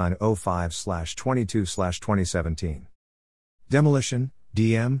off sign 05/22/2017. Demolition,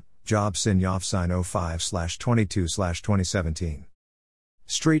 DM, job sign off sign 05/22/2017.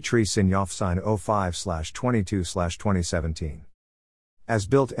 Street tree sign off sign 05/22/2017. As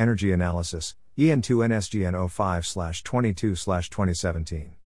built energy analysis, EN2 NSGN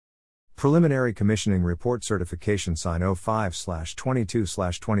 05/22/2017. Preliminary commissioning report certification sign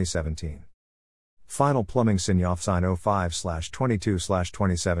 05/22/2017. Final plumbing sign off sign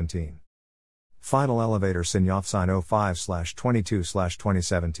 05/22/2017. Final elevator sign off sign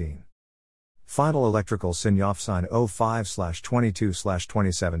 05/22/2017. Final electrical sign off sign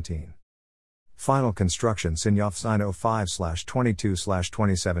 05/22/2017. Final construction sign off sign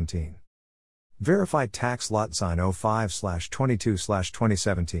 05/22/2017. Verified tax lot sign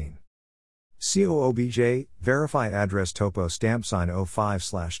 05/22/2017. COOBJ, verify address topo stamp sign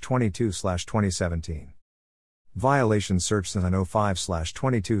 05/22/2017. Violation search sign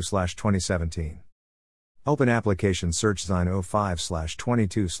 05/22/2017. Open application search sign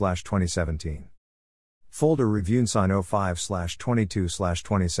 05/22/2017. Folder review sign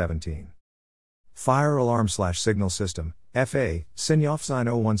 05/22/2017. Fire alarm /signal system, FA, sign off sign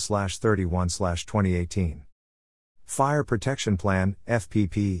 01/31/2018. Fire protection plan,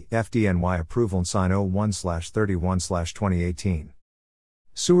 FPP, FDNY approval sign 01/31/2018.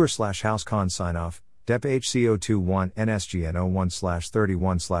 Sewer/house con sign off, DEP HCO21 NSGN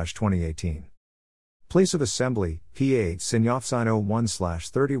 01/31/2018. Place of Assembly, P8 Sinyof Sign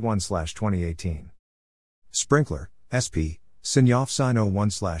 01/31/2018. Sprinkler, SP, Sinyof Sign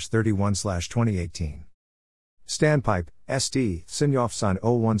 01/31/2018. Standpipe, SD, Sinyof Sign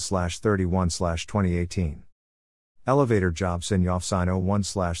 01/31/2018. Elevator Job Sinyof Sign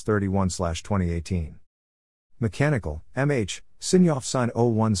 01/31/2018. Mechanical, MH, Sinyof Sign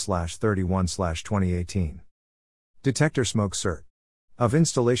 01/31/2018. Detector Smoke Cert. Of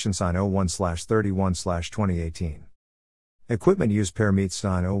Installation Sign 01/31/2018. Equipment Use Permit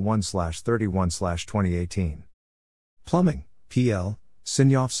Sign 01/31/2018. Plumbing, PL,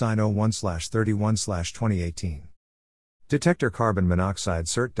 Sinyof Sign 01/31/2018. Detector Carbon Monoxide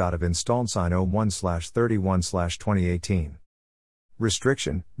Cert. Of Installed Sign 01/31/2018.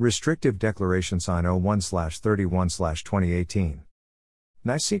 Restriction, Restrictive Declaration Sign 01/31/2018.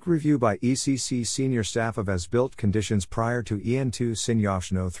 NYC review by ECC Senior Staff of As-Built Conditions prior to EN2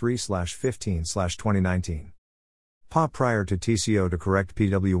 Sinyof No 3/15/2019. PA prior to TCO to correct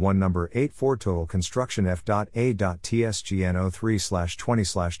PW1 number 84 Total Construction F.A.TSGN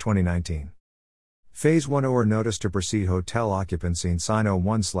 03/20/2019. Phase 1 or Notice to Proceed Hotel Occupancy Sign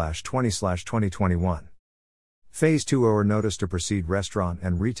 01/20/2021. Phase 2 or Notice to Proceed Restaurant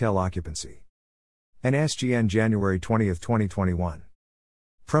and Retail Occupancy. NSGN January 20, 2021.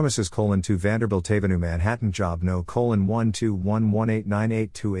 Premises: 2 Vanderbilt Avenue, Manhattan. Job No: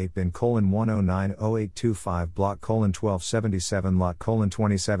 121189828 Bin: 1090825 Block: 1277 Lot: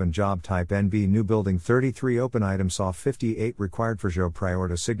 27 Job Type: NB New Building 33 Open Item Saw 58 Required for Jo Prior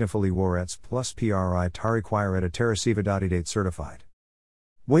to Signifily Warets plus PRI tar require at a Terrasiva.date certified.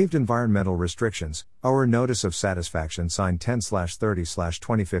 Waived environmental restrictions, or Notice of Satisfaction signed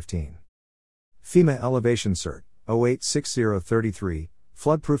 10/30/2015. FEMA Elevation Cert, 086033,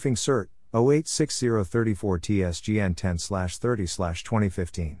 Floodproofing Cert, 086034 TSGN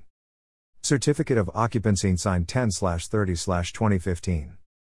 10/30/2015. Certificate of Occupancy signed 10/30/2015.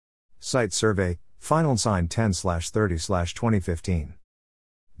 Site Survey, Final signed 10/30/2015.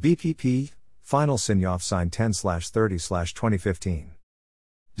 BPP, Final Sinyof signed 10/30/2015.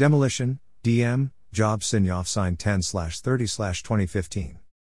 Demolition, DM, Job Sinyof signed 10/30/2015.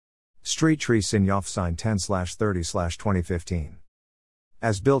 Street Tree Sinyof signed 10/30/2015.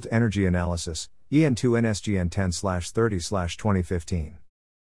 As-Built Energy Analysis, EN2 NSGN 10/30/2015.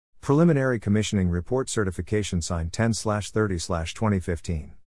 Preliminary Commissioning Report Certification signed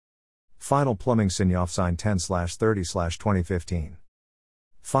 10/30/2015. Final Plumbing Sinyof signed 10/30/2015.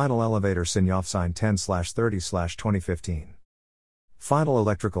 Final Elevator Sinyof signed 10/30/2015. Final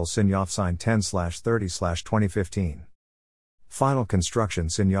Electrical Sinyof signed 10/30/2015. Final Construction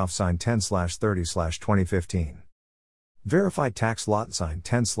Sinyof signed 10/30/2015. Verified Tax Lot signed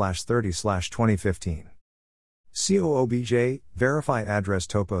 10/30/2015. COOBJ, Verified Address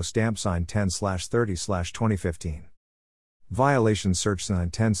Topo Stamp signed 10/30/2015. Violation Search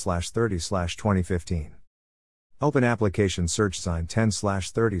signed 10/30/2015. Open Application Search signed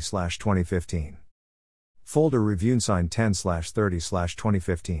 10/30/2015. Folder Review signed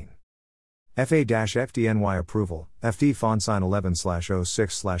 10/30/2015. FA-FDNY Approval, FD Font sign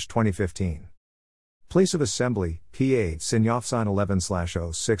 11/06/2015. Place of Assembly, P8 Sinyof sign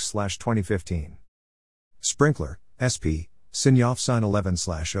 11/06/2015. Sprinkler, SP, Sinyof sign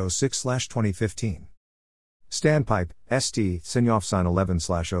 11/06/2015. Standpipe, ST, Sinyof sign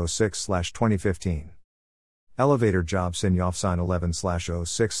 11/06/2015. Elevator Job Sinyof sign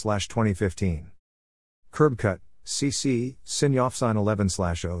 11/06/2015. Curb Cut, CC, Sinyof sign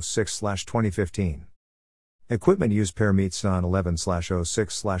 11/06/2015. Equipment Use Permit sign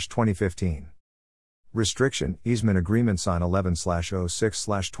 11/06/2015. Restriction, Easement Agreement sign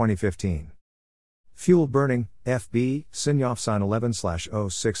 11/06/2015. Fuel Burning, FB, Sinyof sign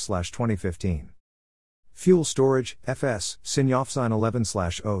 11/06/2015. Fuel Storage, FS, Sinyof sign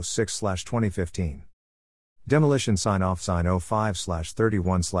 11/06/2015. Demolition Sign Off sign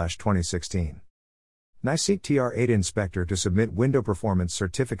 05/31/2016. NYC TR8 Inspector to submit Window Performance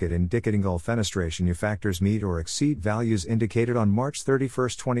Certificate indicating all fenestration factors meet or exceed values indicated on March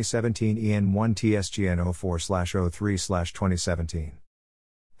 31, 2017 EN1 TSGN 04/03/2017.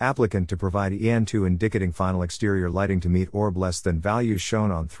 Applicant to provide EN2 indicating final exterior lighting to meet or less than values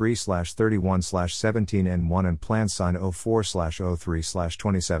shown on 3/31/17 N1 and plan sign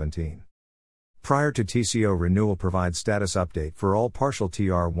 04/03/2017. Prior to TCO renewal provide status update for all partial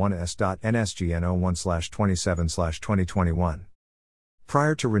TR1S.NSGN 01/27/2021.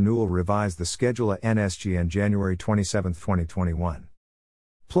 Prior to renewal revise the schedule at NSGN January 27, 2021.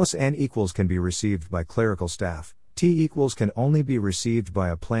 Plus N equals can be received by clerical staff, T equals can only be received by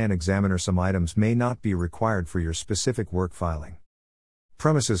a plan examiner. Some items may not be required for your specific work filing.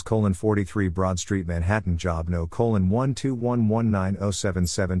 Premises: 43 Broad Street, Manhattan. Job no: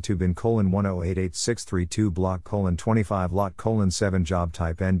 121190772 bin: 1088632 block: 25 lot: 7 job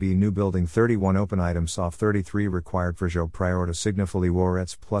type NB new building 31 open item soft 33 required for job prior to significantly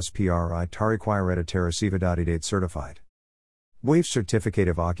warets plus PRI ta require editor receiva.date certified. Waive certificate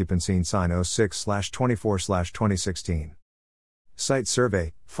of occupancy sign 06/24/2016. Site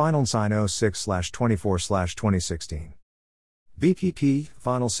survey, final sign 06/24/2016. BPP,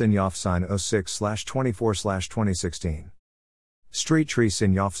 final sign off sign 06/24/2016. Street tree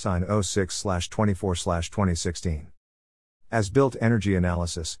sign off sign 06/24/2016. As built energy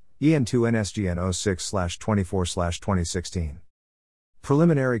analysis, EN2 NSGN 06/24/2016.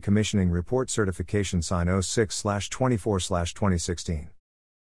 Preliminary commissioning report certification sign 06/24/2016.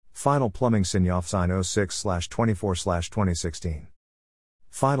 Final plumbing sign off sign 06/24/2016.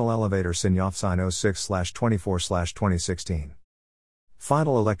 Final elevator sign off sign 06/24/2016.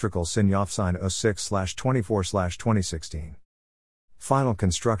 Final electrical sign off sign 06/24/2016. Final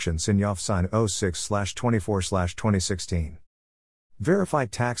construction sign off sign 06/24/2016.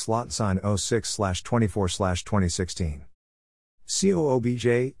 Verified tax lot sign 06/24/2016.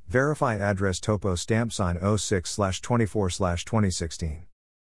 COOBJ, verify address topo stamp sign 06/24/2016.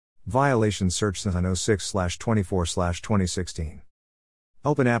 Violation search sign 06/24/2016.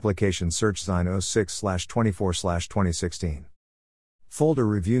 Open application search sign 06/24/2016. Folder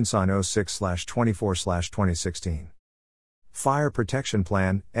review sign 06/24/2016. Fire Protection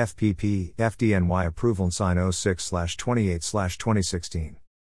Plan, FPP, FDNY approval sign 06/28/2016.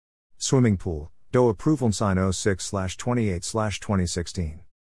 Swimming pool, DO approval sign 06/28/2016.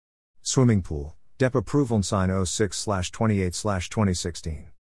 Swimming pool, DEP approval sign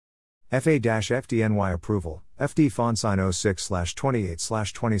 06/28/2016. FA-FDNY approval, FD font sign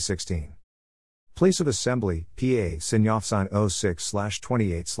 06/28/2016. Place of assembly, PA sign off sign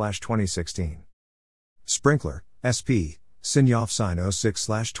 06/28/2016. Sprinkler, SP, sign off sign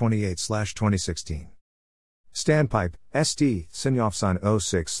 06/28/2016. Standpipe, SD, sign off sign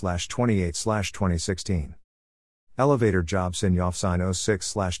 06/28/2016. Elevator job sign off sign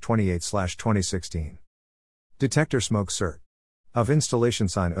 06/28/2016. Detector smoke cert. Of installation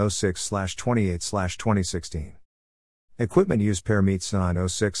sign 06/28/2016. Equipment use permit sign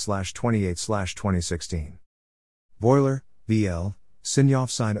 06/28/2016. Boiler, BL, sign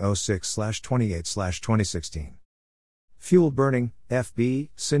off sign 06/28/2016. Fuel burning,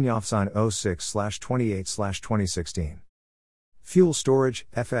 FB, sign off sign 06/28/2016. Fuel storage,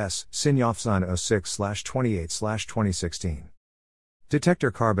 FS, sign off sign 06/28/2016.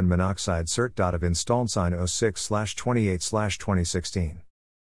 Detector carbon monoxide cert. Of installed sign 06/28/2016.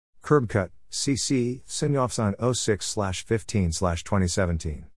 Curb cut, CC, sign off sign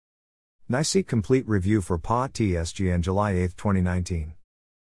 06/15/2017. NYC complete review for PA TSGN July 8, 2019.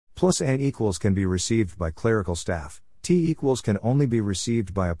 Plus N equals can be received by clerical staff, T equals can only be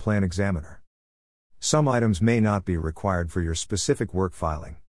received by a plan examiner. Some items may not be required for your specific work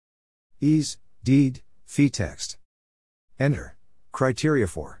filing. Ease, deed, fee text. Enter. Criteria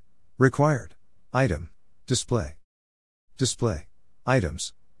for required item display. Display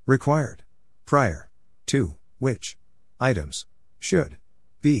items required prior to which items should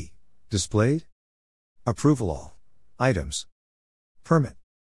be displayed. Approval all items. Permit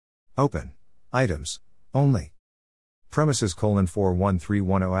open items only. Premises: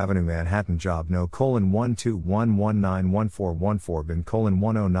 41310 Avenue, Manhattan. Job no: 121191414 bin: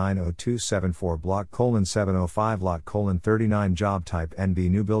 1090274 block: 705 lot: 39 job type NB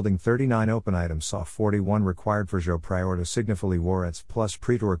new building 39 open items soft 41 required for job prior to significantly warets plus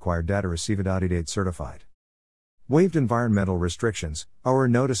preto required data receiva.date certified. Waived environmental restrictions, our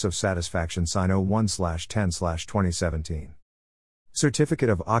notice of satisfaction sign 01/10/2017. Certificate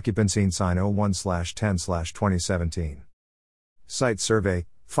of occupancy sign 01/10/2017. Site survey,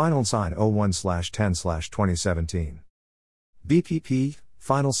 final sign 01/10/2017. BPP,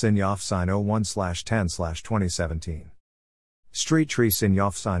 final sign off sign 01/10/2017. Street tree sign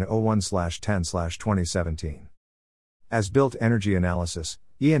off sign 01/10/2017. As built energy analysis,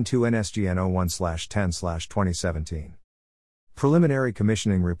 EN2 NSGN 01/10/2017. Preliminary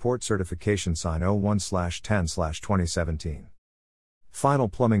commissioning report certification sign 01/10/2017. Final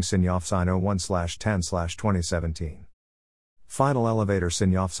plumbing sign off sign 01/10/2017. Final elevator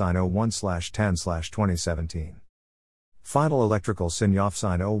sign off sign 01/10/2017. Final electrical sign off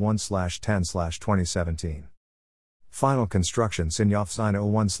sign 01/10/2017. Final construction sign off sign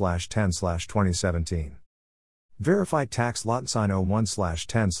 01/10/2017. Verified tax lot sign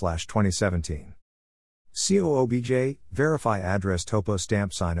 01/10/2017. COOBJ, verify address topo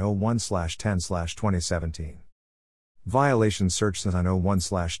stamp sign 01/10/2017. Violation search sign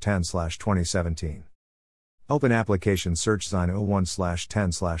 01/10/2017. Open application search sign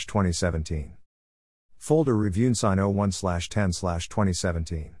 01/10/2017. Folder review sign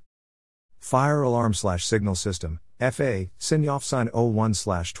 01/10/2017. Fire alarm /signal system, FA, SINYOF sign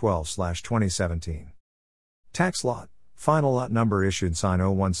 01/12/2017. Tax lot, final lot number issued sign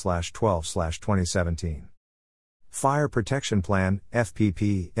 01/12/2017. Fire protection plan,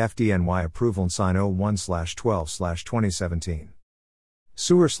 FPP, FDNY approval sign 01/12/2017.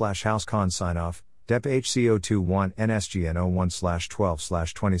 Sewer/house con sign off, DEP HCO21 NSGN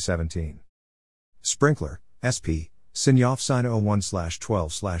 01/12/2017. Sprinkler, SP, SINYOF sign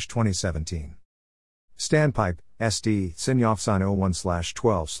 01/12/2017. Standpipe, SD, SINYOF sign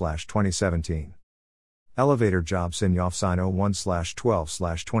 01/12/2017. Elevator job SINYOF sign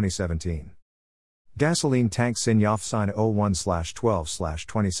 01/12/2017. Gasoline tank SINYOF sign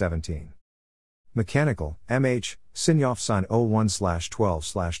 01/12/2017. Mechanical, MH, SINYOF sign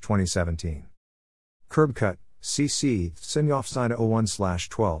 01/12/2017. Curb cut, CC, SINYOF sign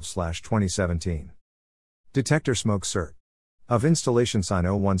 01/12/2017. Detector smoke cert. Of installation sign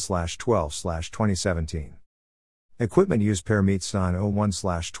 01/12/2017. Equipment use permit sign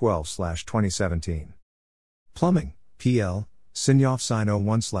 01/12/2017. Plumbing, PL, SINYOF sign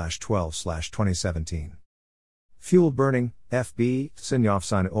 01/12/2017. Fuel burning, FB, SINYOF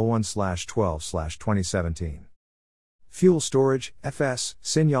sign 01/12/2017. Fuel storage, FS,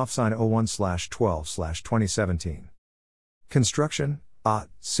 SINYOF sign 01/12/2017. Construction, OT,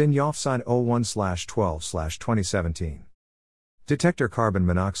 SINYOF sign 01/12/2017. Detector carbon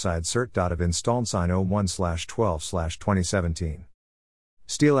monoxide cert. Of installed sign 01/12/2017.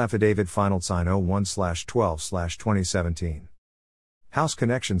 Steel affidavit final sign 01/12/2017. House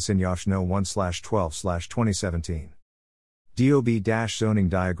connection SINYOF 01/12/2017. DOB-zoning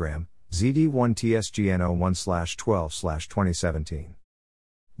diagram, ZD1 TSGN 01/12/2017.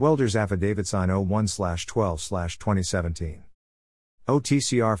 Welder's affidavit sign 01/12/2017.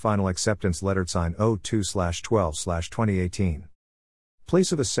 OTCR final acceptance letter sign 02/12/2018.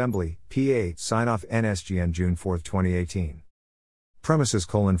 Place of assembly, PA, sign off NSGN June 4, 2018. Premises: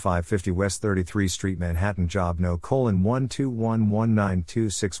 550 West 33 Street, Manhattan. Job No: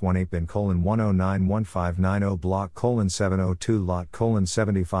 121192618 bin: 1091590 block: 702 lot: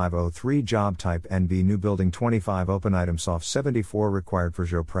 7503. Job type: NB new building 25. Open item soft 74 required for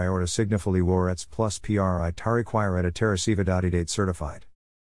jo priorita signifuli warets plus PRI tar require editera date certified.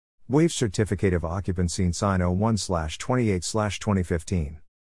 Waive certificate of occupancy sign 01/28/2015.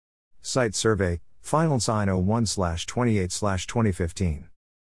 Site survey, final sign 01/28/2015.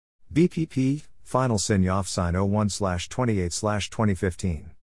 BPP, final SINYOF sign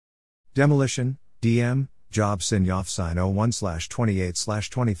 01/28/2015. Demolition, DM, job SINYOF sign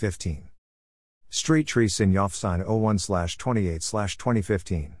 01/28/2015. Street tree SINYOF sign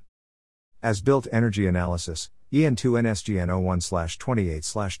 01/28/2015. As built energy analysis, EN2 NSGN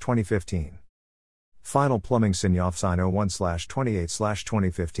 01/28/2015. Final plumbing SINYOF sign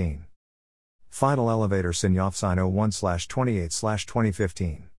 01/28/2015. Final elevator SINYOF sign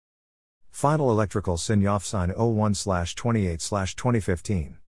 01/28/2015. Final electrical SINYOF sign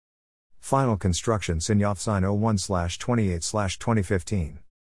 01/28/2015. Final construction SINYOF sign 01/28/2015.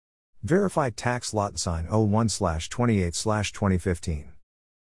 Verified tax lot sign 01/28/2015.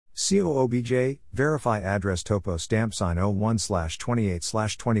 COOBJ, verify address topo stamp sign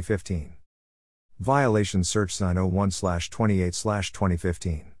 01/28/2015. Violation search sign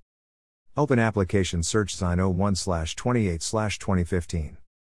 01/28/2015. Open application search sign 01/28/2015.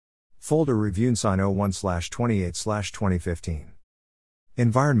 Folder review sign 01/28/2015.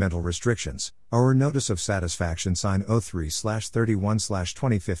 Environmental restrictions, or notice of satisfaction sign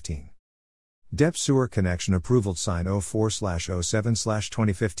 03/31/2015. DEP sewer connection approval sign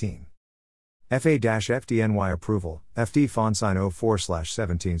 04/07/2015. FA-FDNY approval, FD font sign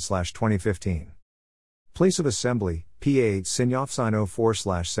 04/17/2015. Place of assembly, PA SINYOF sign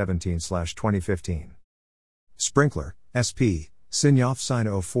 04/17/2015. Sprinkler, SP, SINYOF sign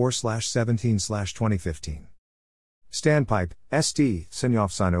 04/17/2015. Standpipe, SD,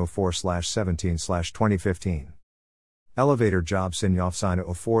 SINYOF sign 04/17/2015. Elevator job SINYOF sign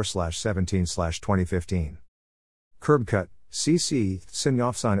 04/17/2015. Curb cut, CC,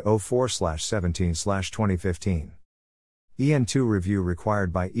 SINYOF sign 04/17/2015. EN2 review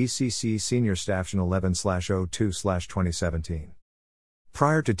required by ECC Senior Staff 11/02/2017.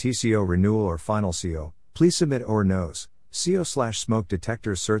 Prior to TCO renewal or final CO, please submit or NOS, CO/smoke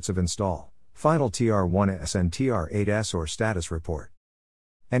detectors certs of install, final TR1S and TR8S or status report.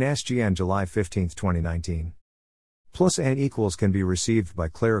 NSGN July 15, 2019. Plus N equals can be received by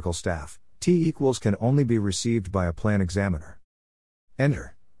clerical staff, T equals can only be received by a plan examiner.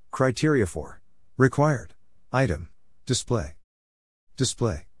 Enter. Criteria for required item display.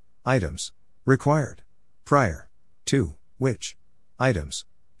 Display items required prior to which items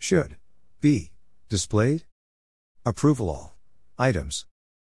should be displayed. Approval all items.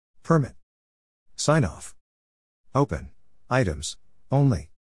 Permit. Sign off. Open items only.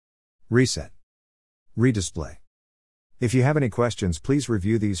 Reset. Redisplay. If you have any questions, please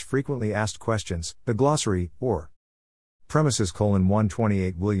review these frequently asked questions, the glossary, or premises: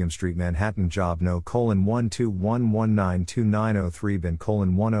 128 William Street, Manhattan. Job no: 121192903 bin: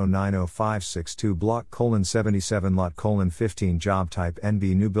 1090562 block: 77 lot: 15 job type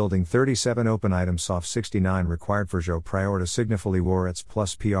NB new building 37 open item soft 69 required for jo prior to signifully warrants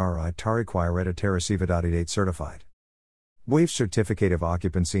plus PRI tariquire recividade certified. Waive certificate of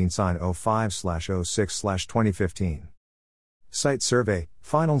occupancy sign 05/06/2015. Site survey,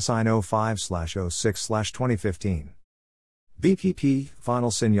 final sign 05/06/2015. BPP, final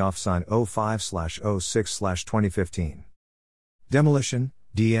sign off sign 05/06/2015. Demolition,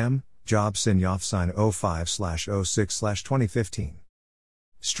 DM, job sign off sign 05/06/2015.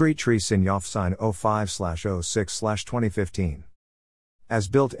 Street tree sign off sign 05/06/2015. As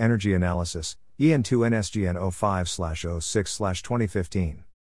built energy analysis, EN2 NSGN 05/06/2015.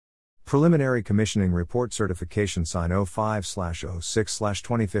 Preliminary commissioning report certification sign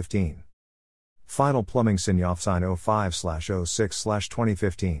 05/06/2015. Final plumbing sign sign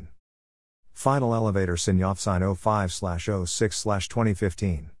 05/06/2015. Final elevator sign sign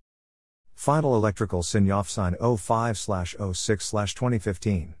 05/06/2015. Final electrical sign sign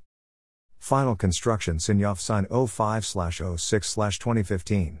 05/06/2015. Final construction sign sign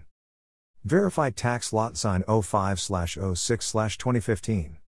 05/06/2015. Verified tax lot sign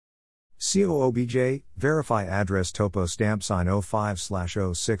 05/06/2015. COOBJ, verify address topo stamp sign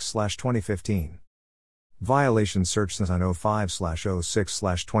 05/06/2015. Violation search sign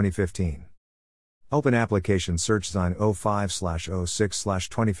 05/06/2015. Open application search sign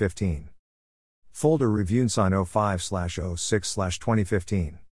 05/06/2015. Folder review sign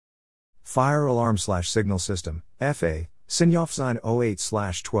 05/06/2015. Fire alarm signal system, FA, signoff sign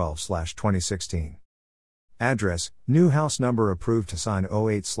 08/12/2016. Address, new house number approved to sign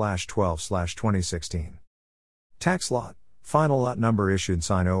 08/12/2016. Tax lot, final lot number issued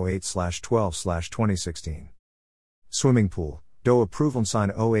sign 08/12/2016. Swimming pool, DO approval sign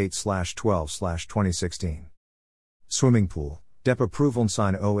 08/12/2016. Swimming pool, DEP approval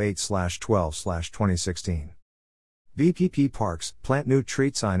sign 08/12/2016. BPP parks, plant new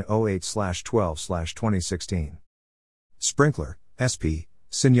treat sign 08/12/2016. Sprinkler, SP,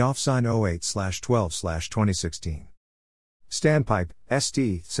 signoff sign 08/12/2016. Standpipe,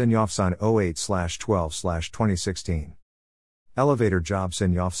 ST, signoff sign 08/12/2016. Elevator job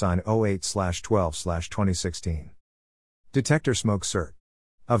signoff sign 08/12/2016. Detector smoke cert.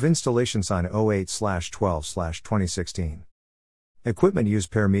 Of installation sign 08/12/2016. Equipment use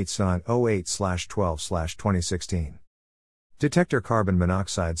permit sign 08/12/2016. Detector carbon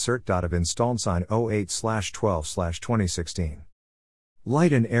monoxide cert. Of installed sign 08/12/2016.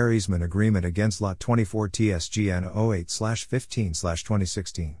 Light and air easement agreement against Lot 24 TSGN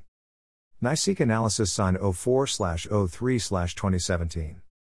 08/15/2016. NYC analysis sign 04/03/2017.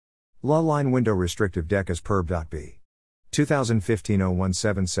 La line window restrictive deck as perb.b.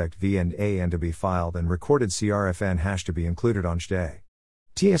 2015-017 sect V and A and to be filed and recorded CRFN hash to be included on day.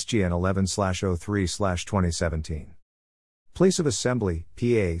 TSGN 11/03/2017. Place of assembly,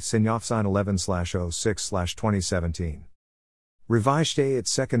 PA, signoff sign 11/06/2017. Revised stay at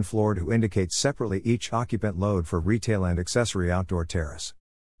second floor to indicate separately each occupant load for retail and accessory outdoor terrace.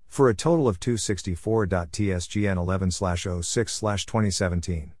 For a total of 264. TSGN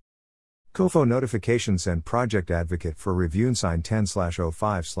 11/06/2017. COFO notifications and project advocate for review sign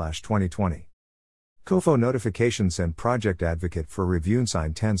 10/05/2020. COFO notifications and project advocate for review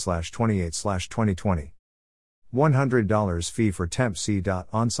sign 10/28/2020. $100 fee for temp C.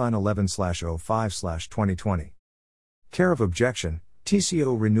 On sign 11/05/2020. Care of objection,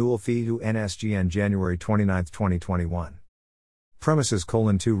 TCO renewal fee to NSGN January 29, 2021. Premises: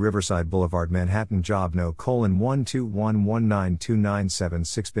 2 Riverside Boulevard, Manhattan. Job no: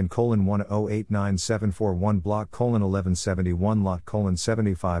 121192976 bin: 1089741 block: 1171 lot: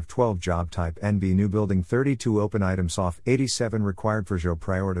 7512 job type NB new building 32 open items off 87 required for jo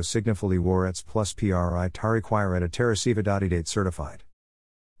prior to signifully warrants plus PRI tariquire recividade certified.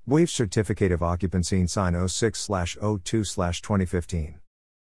 Waive certificate of occupancy sign 06/02/2015.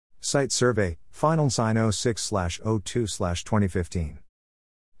 Site survey, final sign 06/02/2015.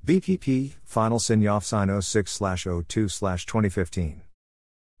 BPP, Final Sign-Off Sign 06/02/2015.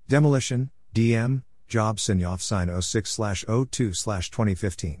 Demolition, DM, Job Sign-Off Sign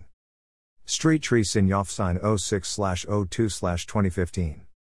 06/02/2015. Street Tree Sign-Off Sign 06/02/2015.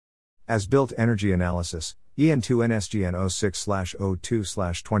 As Built Energy Analysis, EN2NSGN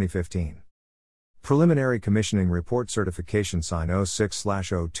 06/02/2015. Preliminary Commissioning Report Certification Sign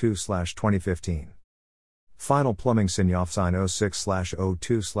 06/02/2015. Final Plumbing Sign-Off Sign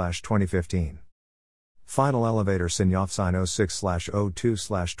 06/02/2015. Final Elevator Sign-Off Sign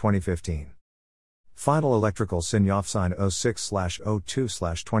 06/02/2015. Final Electrical Sign-Off Sign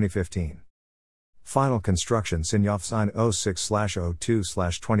 06/02/2015. Final Construction Sign-Off Sign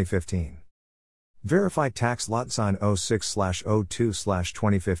 06/02/2015. Verify Tax Lot Sign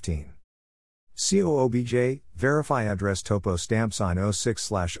 06/02/2015. COOBJ, Verify Address Topo Stamp Sign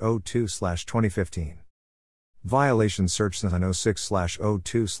 06/02/2015. Violation Search Sign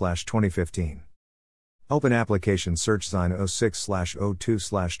 06/02/2015. Open Application Search Sign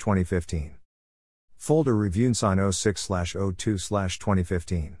 06/02/2015. Folder Review Sign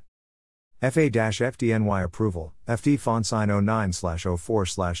 06/02/2015. FA-FDNY Approval, FD Font Sign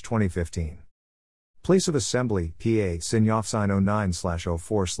 09/04/2015. Place of Assembly, PA Sign-Off Sign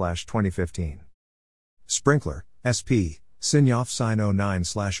 09/04/2015. Sprinkler, SP, Sign-Off Sign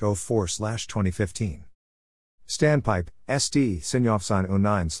 09/04/2015. Standpipe, SD, Sign-Off Sign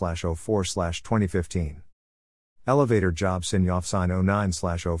 09/04/2015. Elevator Job Sign-Off Sign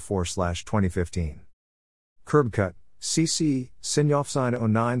 09/04/2015. Curb Cut, CC, Sign-Off Sign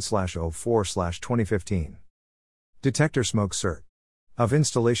 09/04/2015. Detector Smoke Cert. Of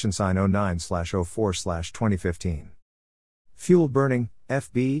Installation Sign 09/04/2015. Fuel Burning,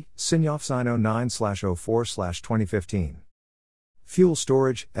 FB, Sign-Off Sign 09/04/2015. Fuel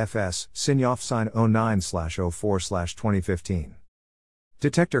Storage, FS, Sign-Off Sign 09/04/2015.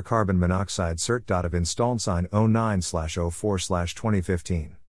 Detector Carbon Monoxide Cert. Of Installed Sign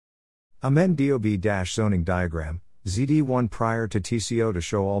 09/04/2015. Amend DOB-zoning diagram, ZD1 prior to TCO to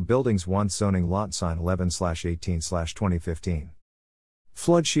show all buildings once zoning lot sign 11/18/2015.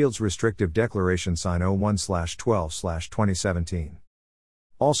 Flood Shields Restrictive Declaration Sign 01/12/2017.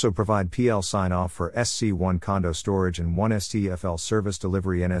 Also provide PL sign-off for SC1 condo storage and 1 STFL service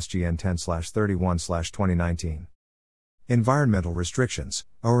delivery NSGN 10/31/2019. Environmental Restrictions,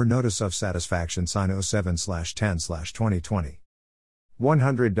 or Notice of Satisfaction Sign 07/10/2020.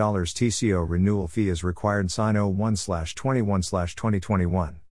 $100 TCO renewal fee is required Sign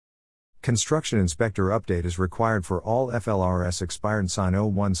 01/21/2021. Construction Inspector Update is required for all FLRS expired Sign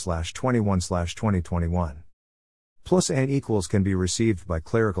 01/21/2021. Plus N equals can be received by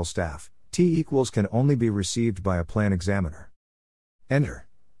clerical staff, T equals can only be received by a plan examiner. Enter.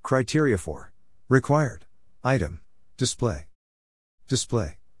 Criteria for required item display.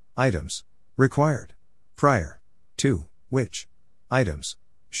 Display items required prior to which items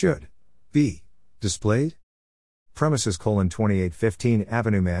should be displayed. Premises: 2815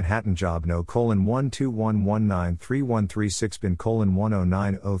 Avenue Manhattan. Job No: 121193136 Bin: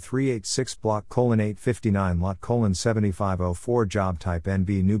 1090386 Block: 859 Lot: 7504 Job Type: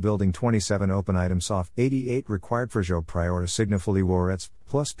 NB New Building 27 Open Item Soft 88 Required for Job Prior Signifully Warets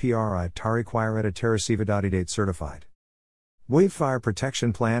plus PRI Tariquire Terrasiva.date Certified. Wave Fire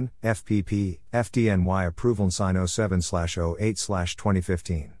Protection Plan, FPP, FDNY Approval Sign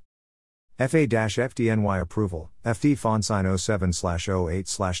 07/08/2015. FA-FDNY Approval, FD Font Sign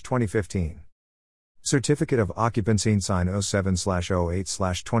 07/08/2015. Certificate of Occupancy Sign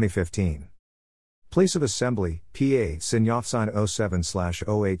 07/08/2015. Place of Assembly, PA Sign-Off Sign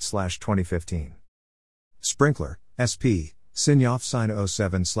 07/08/2015. Sprinkler, SP, Sign-Off Sign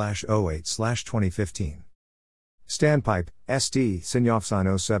 07/08/2015. Standpipe, SD Sign-Off Sign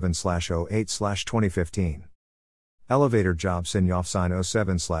 07/08/2015. Elevator Job Sign-Off Sign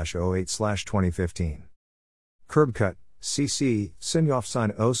 07/08/2015. Curb Cut, CC, Sign-Off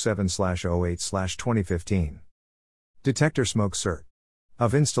Sign 07/08/2015. Detector Smoke Cert.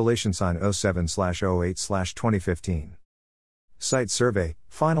 Of Installation Sign 07/08/2015. Site Survey,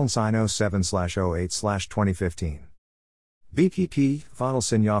 Final Sign 07/08/2015. BPP, Final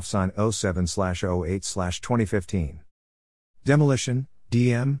Sign-Off Sign 07/08/2015. Demolition,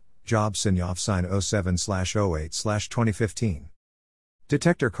 DM, Job Sign-Off Sign 07/08/2015.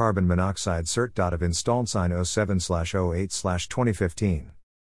 Detector Carbon Monoxide Cert. Of Installed Sign 07/08/2015.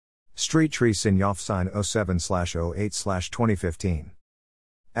 Street Tree Sign-Off Sign 07/08/2015.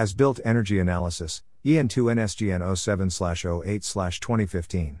 As Built Energy Analysis, EN2NSGN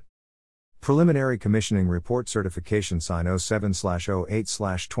 07/08/2015. Preliminary Commissioning Report Certification Sign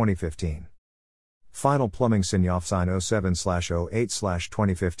 07/08/2015. Final plumbing Sinyof sign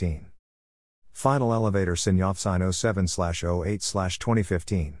 07/08/2015. Final elevator Sinyof sign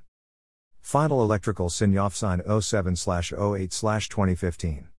 07/08/2015. Final electrical Sinyof sign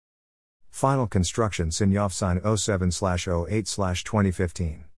 07/08/2015. Final construction Sinyof sign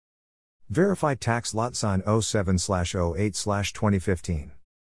 07/08/2015. Verified tax lot sign 07/08/2015.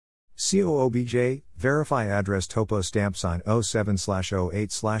 COOBJ, verify address topo stamp sign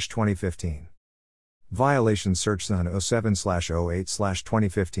 07/08/2015. Violation search sign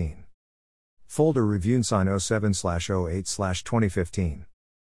 07/08/2015. Folder review sign 07/08/2015.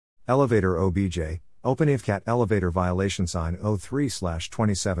 Elevator OBJ, OpenIFCAT elevator violation sign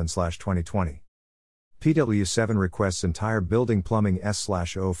 03/27/2020. PW7 requests entire building plumbing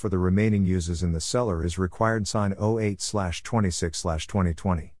S/O for the remaining uses in the cellar is required sign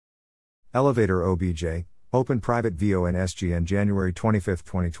 08/26/2020. Elevator OBJ, Open Private VON SGN January 25,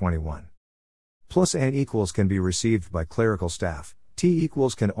 2021. Plus N equals can be received by clerical staff, T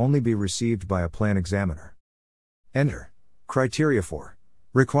equals can only be received by a plan examiner. Enter. Criteria for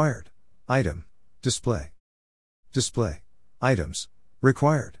required item display. Display items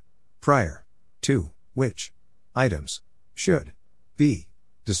required prior to which items should be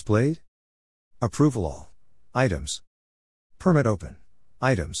displayed. Approval all items. Permit open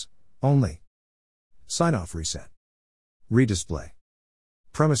items only. Sign off reset. Redisplay.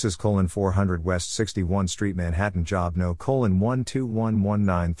 Premises: 400 West 61 Street, Manhattan. Job no: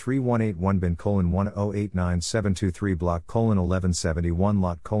 121193181 bin: 1089723 block: 1171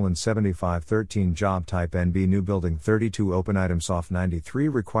 lot: 7513 job type NB new building 32 open item soft 93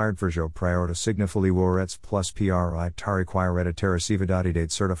 required for jo prior to signifully warets plus PRI tar require editera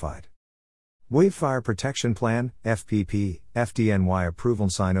date certified. Wave Fire Protection Plan, FPP, FDNY approval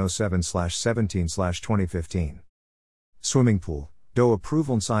sign 07/17/2015. Swimming pool, DO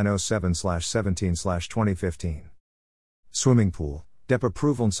approval sign 07/17/2015. Swimming pool, DEP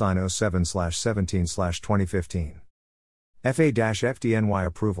approval sign 07/17/2015. FA-FDNY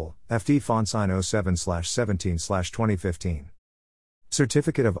approval, FD font sign 07/17/2015.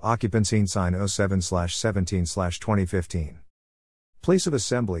 Certificate of occupancy sign 07/17/2015. Place of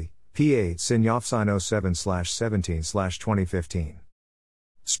assembly, PA Sinyof sign 07/17/2015.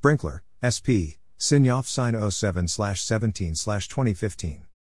 Sprinkler, SP, Sinyof sign 07/17/2015.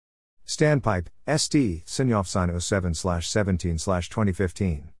 Standpipe, ST, Sinyof sign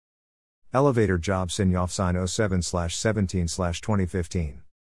 07/17/2015. Elevator job Sinyof sign 07/17/2015.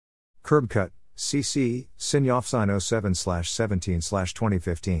 Curb cut, CC, Sinyof sign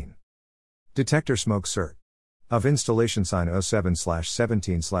 07/17/2015. Detector smoke cert. Of installation sign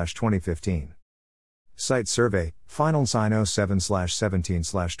 07/17/2015. Site survey, final sign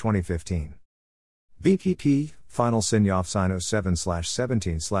 07/17/2015. BPP, final Sinyof sign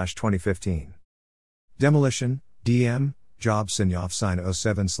 07/17/2015. Demolition, DM, job Sinyof sign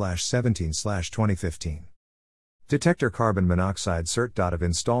 07/17/2015. Detector carbon monoxide cert. Of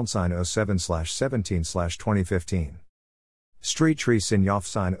installed sign 07/17/2015. Street tree Sinyof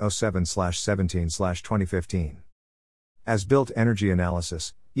sign 07/17/2015. As built energy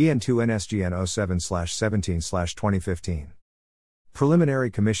analysis, EN2NSGN 07/17/2015. Preliminary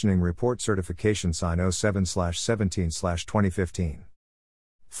commissioning report certification sign 07/17/2015.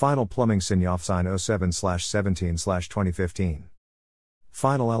 Final plumbing Sinyof sign 07/17/2015.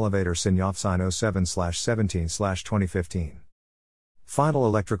 Final elevator Sinyof sign 07/17/2015. Final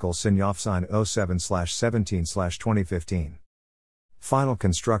electrical Sinyof sign 07/17/2015. Final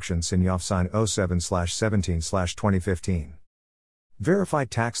construction Sinyof sign 07/17/2015.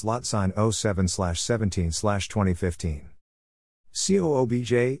 Verified tax lot sign 07/17/2015.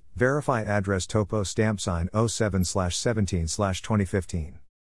 COOBJ, verify address topo stamp sign 07/17/2015.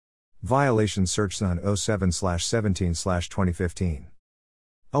 Violation search sign 07/17/2015.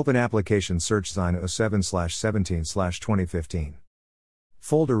 Open application search sign 07/17/2015.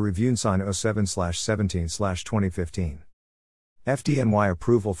 Folder review sign 07/17/2015. FDNY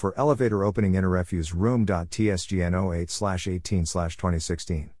approval for elevator opening in a refuse room.tsgn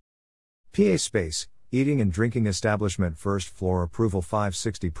 08/18/2016. PA space, eating and drinking establishment first floor approval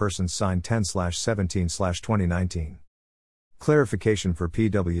 560 persons signed 10/17/2019. Clarification for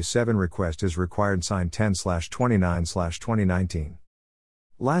PW7 request is required signed 10/29/2019.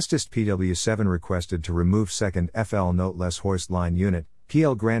 Lastest PW7 requested to remove second FL note less hoist line unit,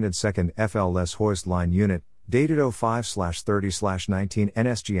 PL granted second FL less hoist line unit, dated 05/30/19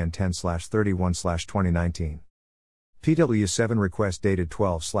 NSGN 10/31/2019. PW7 request dated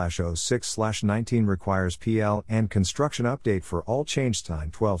 12/06/19 requires PL and construction update for all change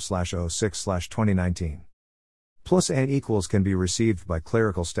time 12/06/2019. Plus N equals can be received by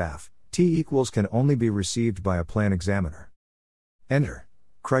clerical staff, T equals can only be received by a plan examiner. Enter.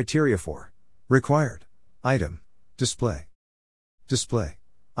 Criteria for. Required. Item. Display. Display.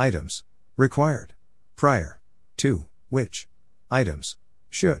 Items. Required. Prior. To. Which. Items.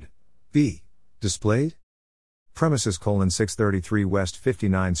 Should. Be. Displayed. Premises: 633 West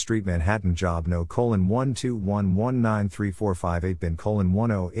 59th Street, Manhattan. Job no: 121193458 bin: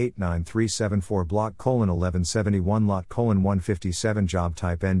 1089374 block: 1171 lot: 157. Job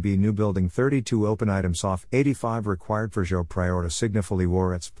type: NB new building 32. Open item soft 85 required for job priority signifully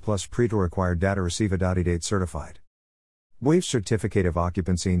warrants plus preto required data receive date certified. Waive certificate of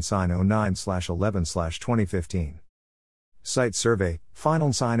occupancy sign 09/11/2015. Site survey,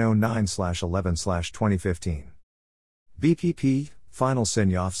 final sign 09/11/2015. BPP, final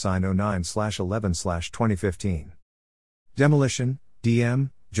sign off sign 09/11/2015. Demolition, DM,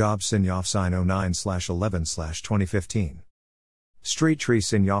 job sign off sign 09/11/2015. Street tree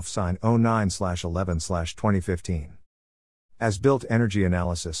sign off sign 09/11/2015. As built energy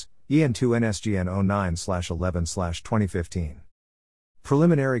analysis, EN2 NSGN 09/11/2015.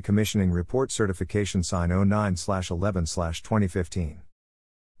 Preliminary commissioning report certification sign 09/11/2015.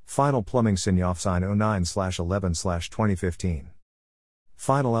 Final plumbing sign-off sign 09/11/2015.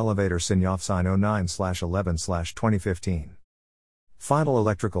 Final elevator sign-off sign 09/11/2015. Final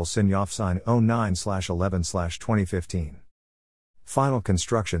electrical sign-off sign 09/11/2015. Final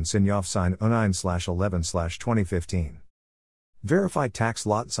construction sign-off sign 09/11/2015. Verified tax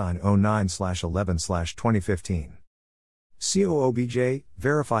lot sign 09/11/2015. COOBJ,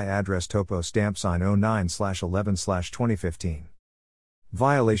 verify address topo stamp sign 09/11/2015.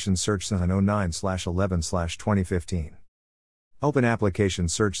 Violation search sign 09/11/2015. Open application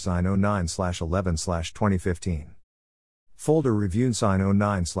search sign 09/11/2015. Folder review sign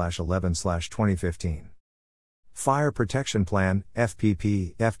 09/11/2015. Fire Protection Plan,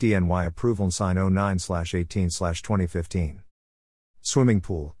 FPP, FDNY approval sign 09/18/2015. Swimming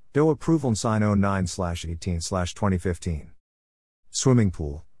pool, DO approval sign 09/18/2015. Swimming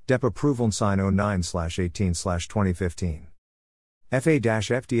pool, DEP approval sign 09/18/2015.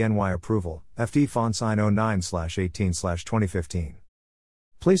 FA-FDNY approval, FD font sign 09/18/2015.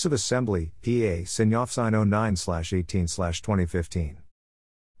 Place of assembly, PA sign-off sign 09/18/2015.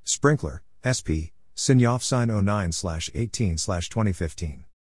 Sprinkler, SP, sign-off sign 09/18/2015.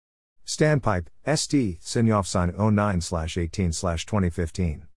 Standpipe, SD, sign-off sign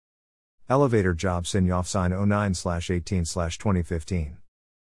 09/18/2015. Elevator job sign-off sign 09/18/2015.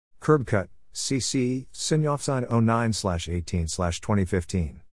 Curb cut, CC, sign-off sign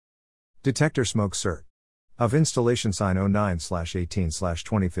 09/18/2015. Detector smoke cert. Of installation sign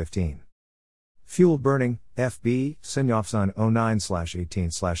 09/18/2015. Fuel burning, FB, sign-off sign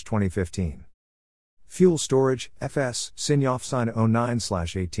 09/18/2015. Fuel storage, FS, sign-off sign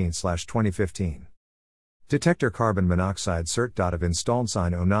 09/18/2015. Detector carbon monoxide cert. Of installed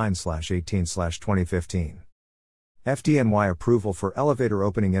sign 09/18/2015. FDNY approval for elevator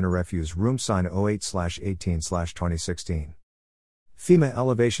opening in a refuse room sign 08/18/2016. FEMA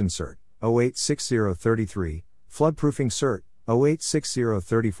elevation cert, 086033, floodproofing cert,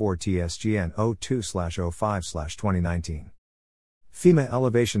 086034 TSGN 02/05/2019. FEMA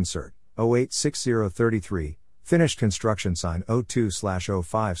elevation cert, 086033, finished construction sign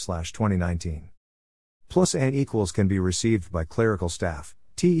 02/05/2019. Plus N equals can be received by clerical staff,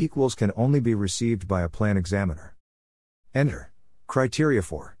 T equals can only be received by a plan examiner. Enter. Criteria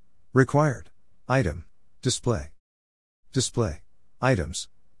for. Required. Item. Display. Display. Items.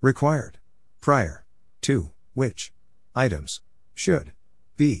 Required. Prior. To. Which. Items. Should.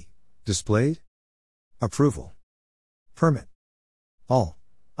 Be. Displayed. Approval. Permit. All.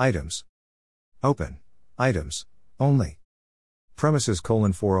 Items. Open. Items. Only. Premises: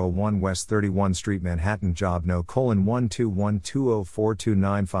 401 West 31 Street, Manhattan. Job no: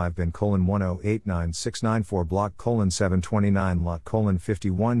 121204295 bin: 1089694 block: 729 lot: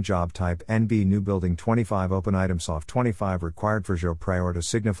 51. Job type: NB new building 25. Open item soft 25 required for job priority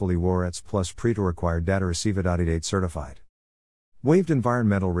signifully warrants plus preto required data receive date certified. Waived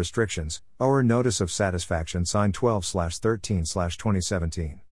environmental restrictions, or notice of satisfaction sign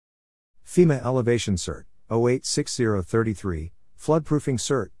 12/13/2017. FEMA elevation cert, 086033, floodproofing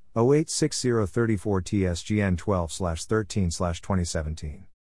cert, 086034 TSGN 12/13/2017.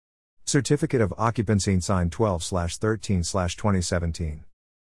 Certificate of occupancy sign 12/13/2017.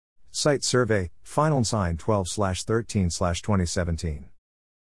 Site survey, final sign 12/13/2017.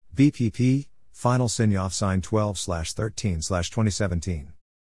 BPP, final sign-off sign 12/13/2017.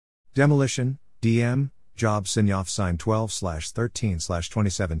 Demolition, DM, job sign-off sign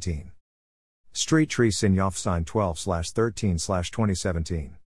 12/13/2017. Street tree sign-off sign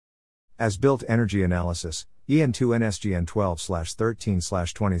 12/13/2017. As built energy analysis, EN2NSGN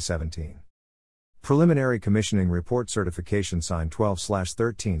 12/13/2017. Preliminary commissioning report certification sign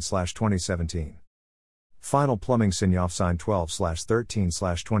 12/13/2017. Final plumbing sign-off sign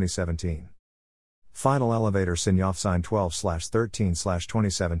 12/13/2017. Final elevator sign-off sign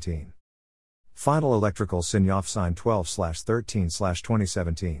 12/13/2017. Final electrical sign-off sign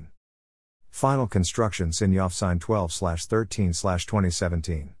 12/13/2017. Final construction sign-off sign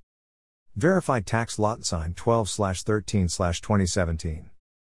 12/13/2017. Verified tax lot sign 12/13/2017.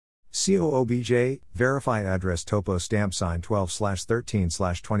 COOBJ, verified address topo stamp sign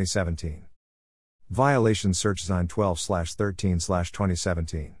 12/13/2017. Violation search sign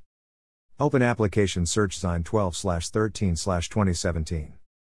 12/13/2017. Open application search sign 12/13/2017.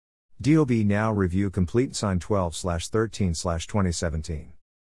 DOB now review complete sign 12/13/2017.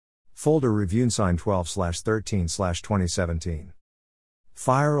 Folder review sign 12/13/2017.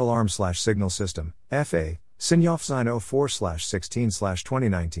 Fire alarm signal system, FA, sign-off sign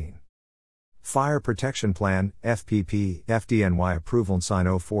 04/16/2019. Fire protection plan, FPP, FDNY approval sign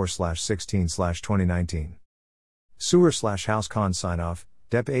 04/16/2019. Sewer/house con sign off,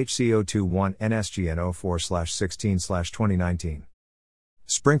 DEP HCO21 NSGN 04/16/2019.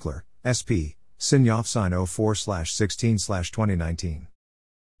 Sprinkler, SP, sign-off sign 04/16/2019.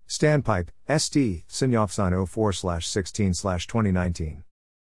 Standpipe, SD, sign-off sign 04/16/2019.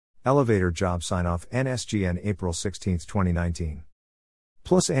 Elevator job sign-off NSGN April 16, 2019.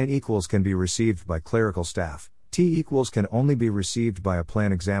 Plus N equals can be received by clerical staff, T equals can only be received by a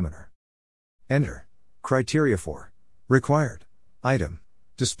plan examiner. Enter. Criteria for required item,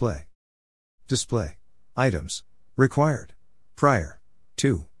 display. Display items required prior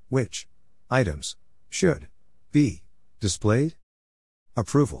to which items should be displayed.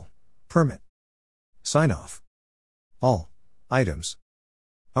 Approval. Permit. Sign off. All items.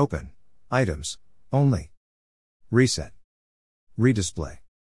 Open items only. Reset. Redisplay.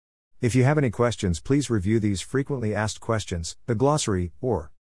 If you have any questions, please review these frequently asked questions, the glossary,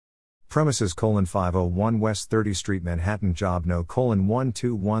 or premises: 501 West 30th Street, Manhattan. Job no: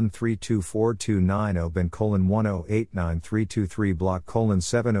 121324290 bin: 1089323 block: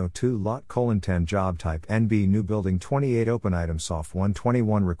 702 lot: 10 job type NB new building 28 open item soft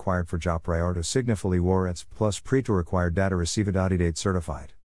 121 required for job priority signifully warrants plus preto required data received date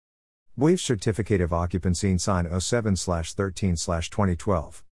certified. Waive certificate of occupancy sign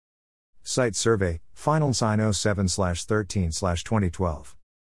 07/13/2012. Site survey, final sign 07/13/2012.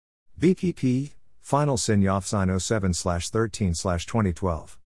 BPP, final sign-off sign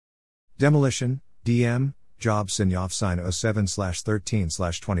 07/13/2012. Demolition, DM, job sign-off sign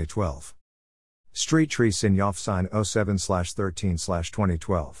 07/13/2012. Street tree sign-off sign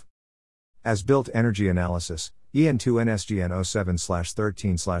 07/13/2012. As built energy analysis, EN2NSGN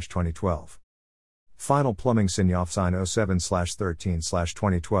 07/13/2012. Final plumbing sign-off sign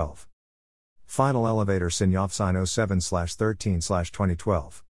 07/13/2012. Final elevator sign-off sign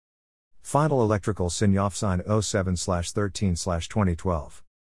 07/13/2012. Final electrical sign-off sign 07/13/2012.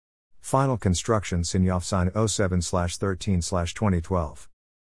 Final construction sign-off sign 07/13/2012.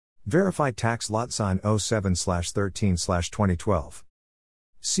 Verified tax lot sign 07/13/2012.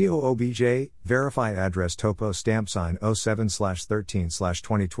 COOBJ, verified address topo stamp sign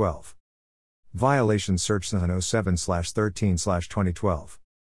 07/13/2012. Violation search sign 07/13/2012.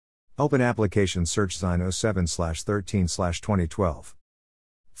 Open application search sign 07/13/2012.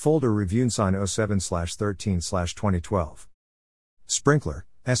 Folder review sign 07/13/2012. Sprinkler,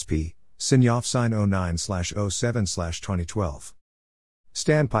 SP, sign-off sign 09/07/2012.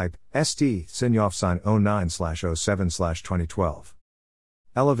 Standpipe, SD, sign-off sign 09/07/2012.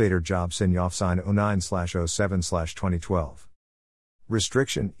 Elevator job sign-off sign 09/07/2012.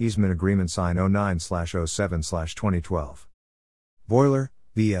 Restriction, easement agreement sign 09/07/2012. Boiler,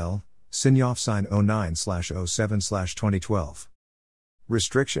 BL, sign-off sign 09/07/2012.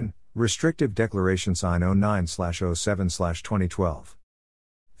 Restriction, restrictive declaration sign 09/07/2012.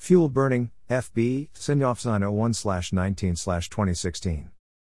 Fuel burning, FB, sign-off sign 01/19/2016.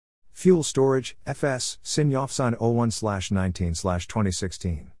 Fuel storage, FS, sign-off sign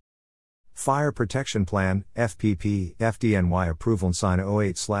 01/19/2016. Fire protection plan, FPP, FDNY approval sign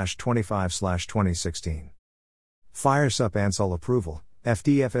 08/25/2016. Fire sup Ansel approval,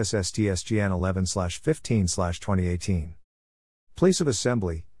 FDFSSTSGN 11/15/2018. Place of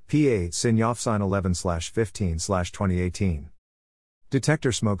assembly, PA, sign-off sign 11/15/2018.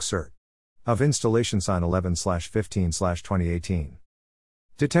 Detector smoke cert. Of installation sign 11/15/2018.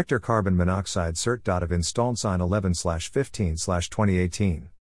 Detector carbon monoxide cert. Of installed sign 11/15/2018.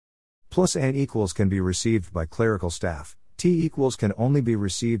 Plus N equals can be received by clerical staff, T equals can only be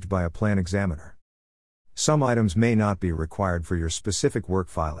received by a plan examiner. Some items may not be required for your specific work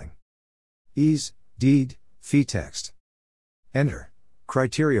filing. Ease, deed, fee text. Enter.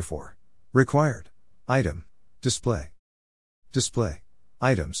 Criteria for required item, display. Display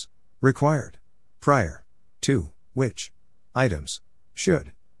items required prior to which items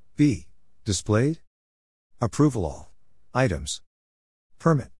should be displayed. Approval all items.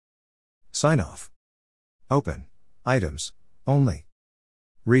 Permit. Sign off. Open items only.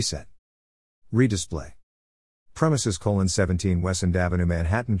 Reset. Redisplay. Premises: 17 Westend Avenue,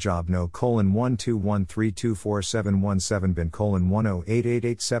 Manhattan. Job no: 121324717 bin: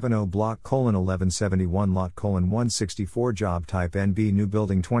 1088870 block: 1171 lot: 164. Job type: NB new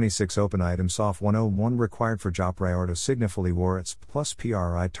building 26. Open items off 101 required for job priority signifully warrants plus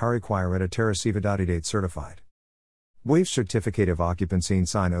PRI tariquire editera certified. Waive certificate of occupancy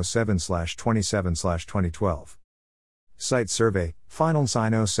sign 07/27/2012. Site survey, final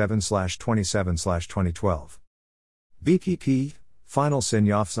sign 07/27/2012. BPP, final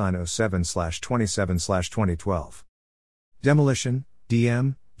sign off sign 07/27/2012. Demolition,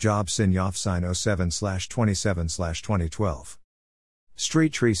 DM, job sign off sign 07/27/2012.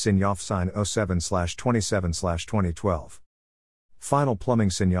 Street tree sign off sign 07/27/2012. Final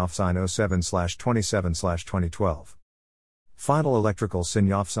plumbing sign off sign 07/27/2012. Final electrical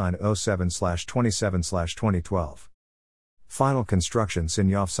sign off sign 07/27/2012. Final construction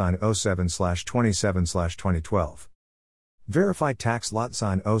sign off sign 07/27/2012. Verify tax lot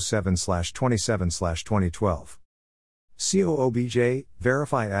sign 07/27/2012. COOBJ,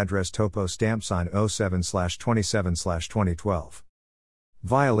 verify address topo stamp sign 07/27/2012.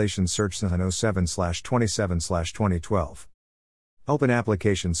 Violation search sign 07/27/2012. Open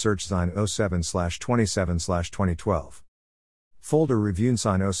application search sign 07/27/2012. Folder review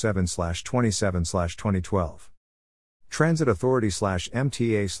sign 07/27/2012. Transit Authority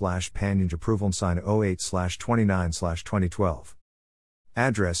 /MTA/Panage approval sign 08/29/2012.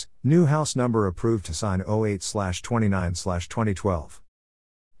 Address, new house number approved to sign 08/29/2012.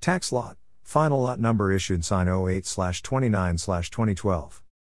 Tax lot, final lot number issued sign 08/29/2012.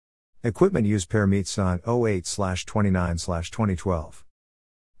 Equipment use permit sign 08/29/2012.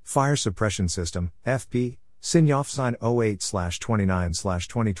 Fire suppression system, FP, sign off sign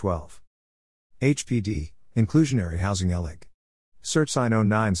 08/29/2012. HPD, inclusionary housing ELIG. Search sign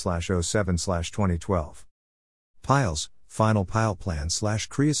 09/07/2012. Piles, final pile plan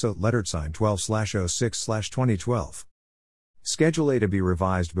creosote lettered sign 12/06/2012. Schedule A to be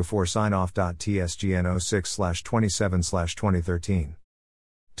revised before sign off. TSGN 06/27/2013.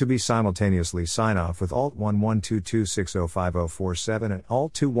 To be simultaneously sign off with Alt 1122605047 and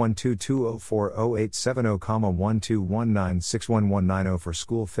Alt 2122040870, 1219611990 for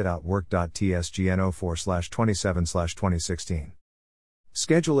school fit out work. TSGN 04/27/2016.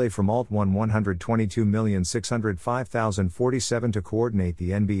 Schedule A from Alt 122,605,047 to coordinate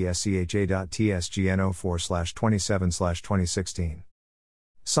the NBSCHA. TSGN 04/27/2016.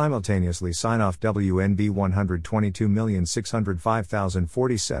 Simultaneously sign off WNB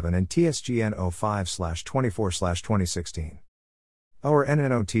 122,605,047 and TSGN 05/24/2016. Our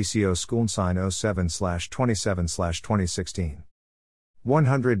NNOTCO school sign 07/27/2016.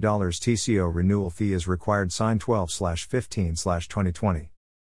 $100 TCO renewal fee is required sign 12/15/2020.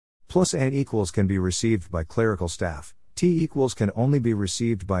 Plus N equals can be received by clerical staff, T equals can only be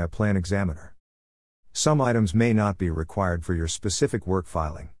received by a plan examiner. Some items may not be required for your specific work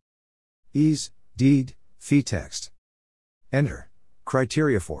filing. Ease, deed, fee text. Enter.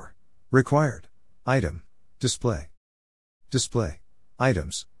 Criteria for required item, display. Display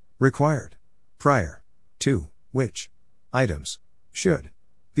items required prior to which items should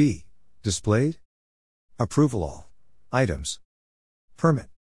be displayed. Approval all items. Permit.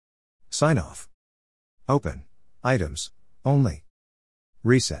 Sign off. Open items only.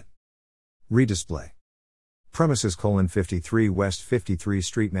 Reset. Redisplay. Premises: 53 West 53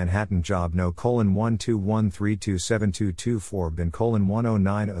 Street, Manhattan. Job no: 121327224 bin: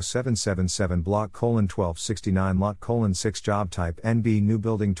 1090777 block: 1269 lot: 6. Job type: NB new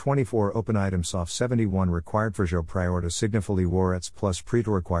building 24. Open items off 71 required for job priority signifully warrants plus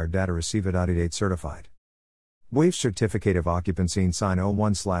pre-required data received certified. Waive certificate of occupancy sign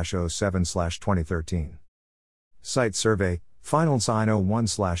 01/07/2013. Site survey, final sign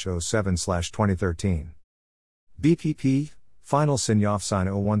 01/07/2013. BPP, final sign off sign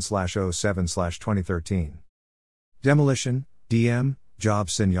 01/07/2013. Demolition, DM,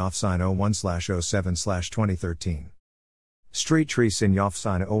 job sign off sign 01/07/2013. Street tree sign off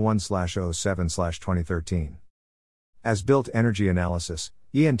sign 01/07/2013. As built energy analysis,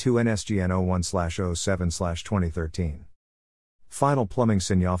 EN2 NSGN 01/07/2013. Final plumbing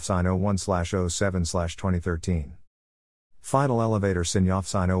Signoff sign 01/07/2013. Final elevator Signoff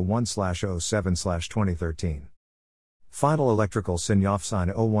sign 01/07/2013. Final electrical Signoff sign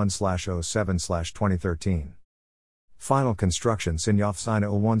 01/07/2013. Final construction Signoff sign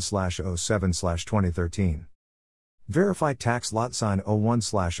 01/07/2013. Verify tax lot sign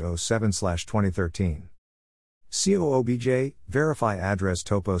 01/07/2013. COOBJ, verify address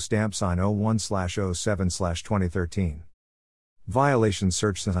topo stamp sign 01/07/2013. Violation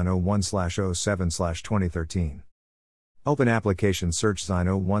search sign 01/07/2013. Open application search sign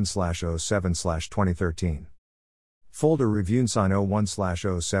 01/07/2013. Folder review sign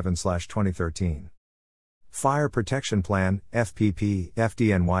 01/07/2013. Fire Protection Plan, FPP,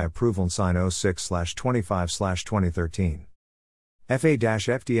 FDNY approval sign 06/25/2013.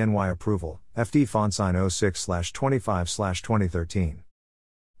 FA-FDNY approval, FD font sign 06/25/2013.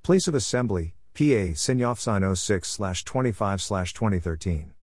 Place of assembly, PA Signoff sign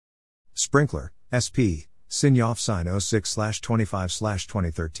 06/25/2013. Sprinkler, SP, Signoff sign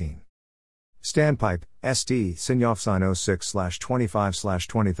 06/25/2013. Standpipe, SD Signoff sign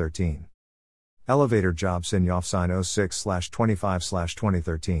 06/25/2013. Elevator job Signoff sign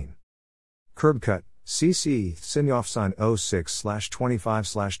 06/25/2013. Curb cut, CC Signoff sign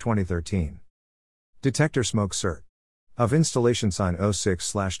 06/25/2013. Detector smoke cert. Of installation sign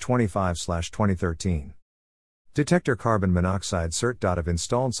 06/25/2013. Detector carbon monoxide cert. Of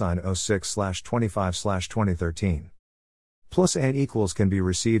installed sign 06/25/2013. Plus N equals can be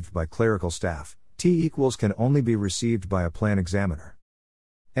received by clerical staff, T equals can only be received by a plan examiner.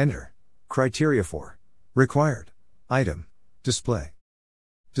 Enter. Criteria for required item display.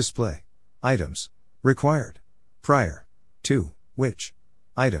 Display items required prior to which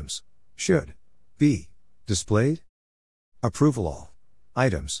items should be displayed. Approval all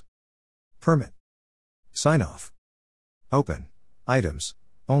items. Permit. Sign off. Open items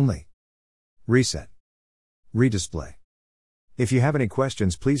only. Reset. Redisplay. If you have any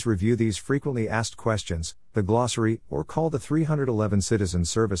questions, please review these frequently asked questions, the glossary, or call the 311 Citizen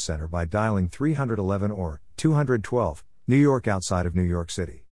Service Center by dialing 311 or 212, New York outside of New York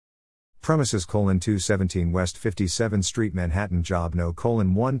City. Premises: 217 West 57th Street, Manhattan. Job No: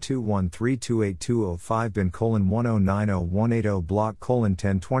 121328205 Bin: 1090180 Block: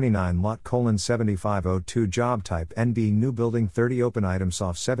 1029 Lot: 7502 Job type: NB New building 30 Open item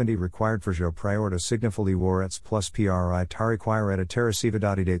Soft 70 Required for Jo Priorita Signifuli Warets plus PRI Tariquire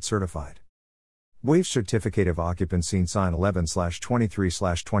Editera Date Certified. Waive Certificate of Occupancy sign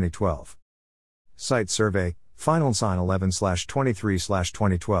 11/23/2012. Site Survey, Final sign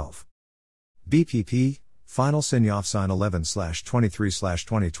 11/23/2012. BPP, Final Signoff sign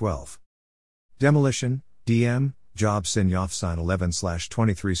 11/23/2012. Demolition, DM, Job Signoff sign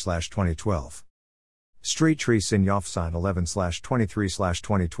 11/23/2012. Street Tree Signoff sign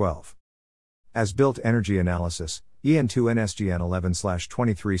 11/23/2012. As Built Energy Analysis, EN2 NSGN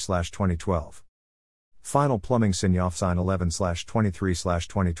 11/23/2012. Final Plumbing Signoff sign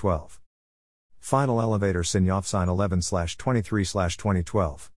 11/23/2012. Final Elevator Signoff sign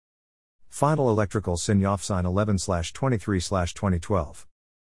 11/23/2012. Final Electrical Signoff sign 11/23/2012.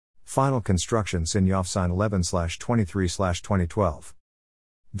 Final Construction Signoff sign 11/23/2012.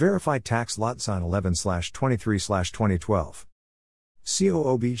 Verified Tax Lot sign 11/23/2012.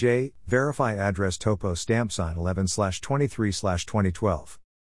 COOBJ, Verify Address Topo Stamp sign 11/23/2012.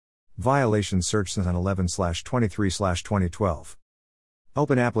 Violation Search sign 11/23/2012.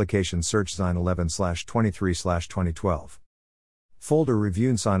 Open Application Search sign 11/23/2012. Folder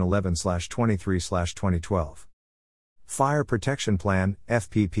Review sign 11/23/2012. Fire Protection Plan,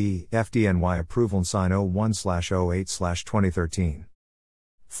 FPP, FDNY approval sign 01/08/2013.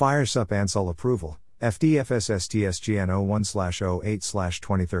 Fire Sup Ansel approval, FDFSSTSGN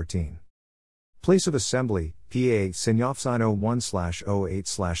 01/08/2013. Place of Assembly, PA Signoff sign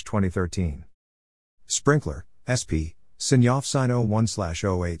 01/08/2013. Sprinkler, SP, Signoff sign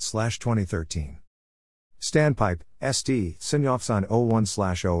 01/08/2013. Standpipe, SD, Signoff sign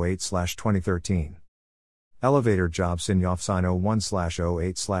 01/08/2013. Elevator Job Signoff sign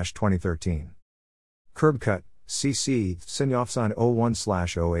 01/08/2013. Curb Cut, CC, Signoff sign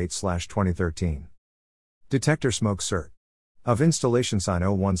 01/08/2013. Detector Smoke Cert. Of Installation sign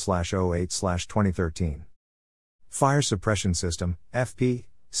 01/08/2013. Fire Suppression System, FP,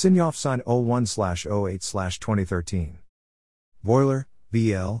 Signoff sign 01/08/2013. Boiler,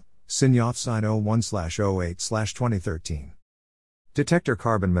 BL, Signoff sign 01/08/2013. Detector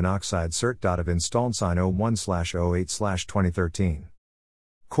Carbon Monoxide Cert. Of Installed sign 01/08/2013.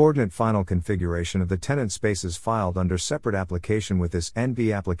 Coordinate Final Configuration of the tenant spaces filed under separate application with this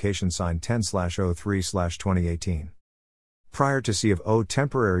NB application sign 10/03/2018. Prior to C of O,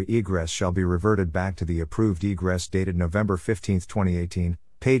 temporary egress shall be reverted back to the approved egress dated November 15, 2018,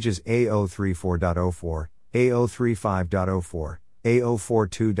 pages A034.04, A035.04,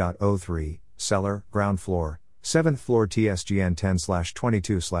 A042.03, cellar, ground floor, 7th floor TSGN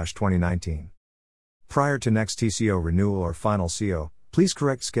 10/22/2019. Prior to next TCO renewal or final CO, please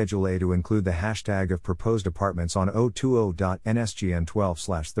correct Schedule A to include the hashtag of proposed apartments on 020.nsgn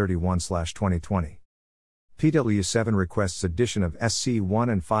 12/31/2020. PW7 requests addition of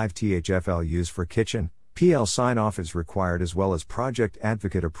SC1 and 5 THFLUs for kitchen. PL sign-off is required as well as project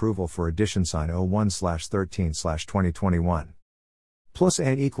advocate approval for addition sign 01/13/2021. Plus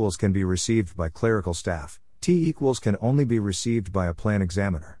N equals can be received by clerical staff, T equals can only be received by a plan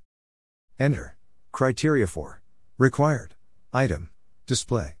examiner. Enter. Criteria for required item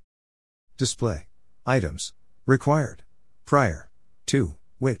display. Display items required prior to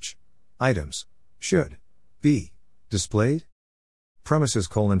which items should be displayed. Premises: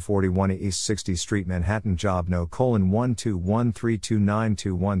 41 East 60th Street, Manhattan. Job No: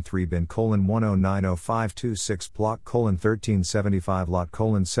 121329213 Bin: 1090526 Block: 1375 Lot: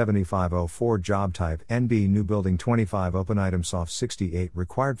 7504 Job Type: NB New Building 25 Open Item Soft 68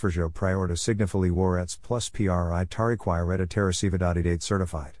 Required for Jo prior to signifully warets plus PRI Tariquire Editera Date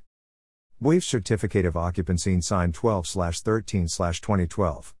Certified. Waive Certificate of Occupancy signed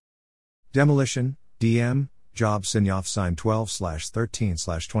 12/13/2012. Demolition, DM, Job Sinyoff signed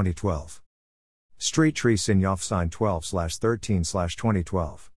 12/13/2012. Street Tree Sinyoff signed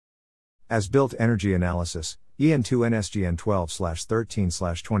 12/13/2012. As Built Energy Analysis, EN2 NSGN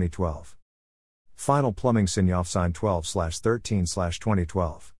 12/13/2012. Final Plumbing Sinyoff signed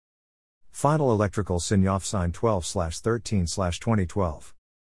 12/13/2012. Final Electrical Sinyoff signed 12/13/2012.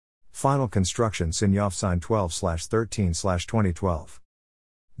 Final Construction Sinyoff signed 12/13/2012.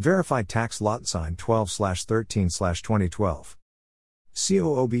 Verified Tax Lot signed 12/13/2012.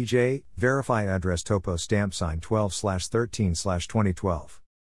 COOBJ, Verify Address Topo Stamp signed 12/13/2012.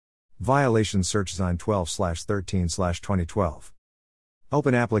 Violation Search signed 12/13/2012.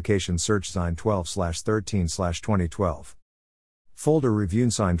 Open Application Search signed 12/13/2012. Folder Review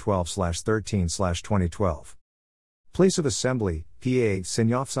signed 12/13/2012. Place of Assembly, PA,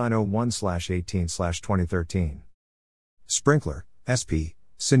 Sinyoff sign 01/18/2013. Sprinkler, SP,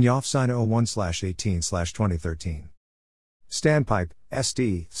 Sinyoff sign 01/18/2013. Standpipe,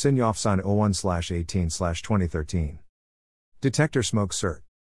 SD, Sinyoff sign 01/18/2013. Detector Smoke Cert.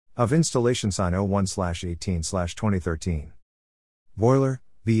 Of Installation sign 01/18/2013. Boiler,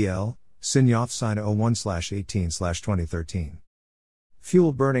 BL, Sinyoff sign 01/18/2013.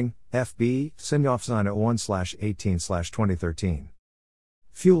 Fuel Burning, FB, Sinyoff sign 01/18/2013.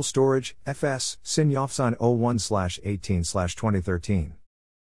 Fuel Storage, FS, Sinyoff sign 01/18/2013.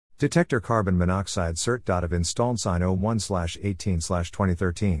 Detector Carbon Monoxide Cert. Of Installed sign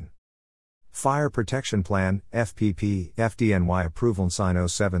 01/18/2013. Fire Protection Plan, FPP, FDNY Approval sign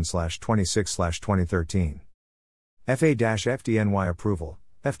 07/26/2013. FA-FDNY Approval,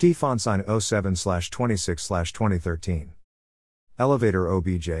 FT Font sign 07/26/2013. Elevator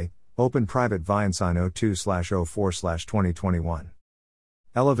OBJ, Open Private Vine sign 02/04/2021.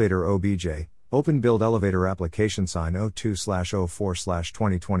 Elevator OBJ, Open Build Elevator Application sign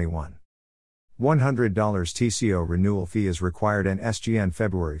 02/04/2021. $100 TCO renewal fee is required and SGN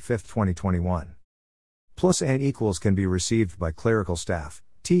February 5, 2021. Plus N equals can be received by clerical staff,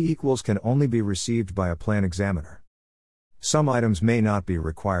 T equals can only be received by a plan examiner. Some items may not be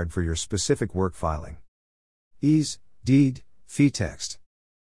required for your specific work filing. Ease, deed, fee text.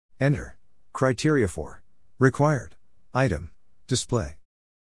 Enter. Criteria for required item display.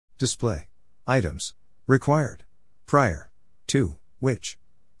 Display items required prior to which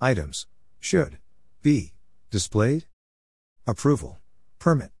items should be displayed. Approval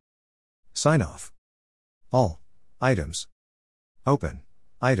permit sign off all items open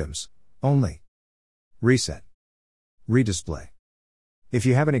items only reset redisplay. If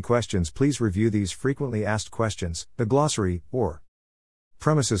you have any questions, please review these frequently asked questions, the glossary, or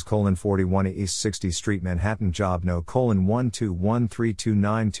Premises: 41 East 60th Street, Manhattan. Job No: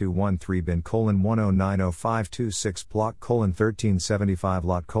 121329213 Bin: 1090526 Block: 1375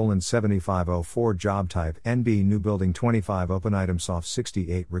 Lot: 7504 Job Type: NB New Building 25 Open Item Soft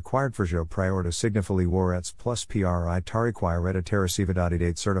 68 Required for Jo prior to signifully warets plus PRI Tariquire Editera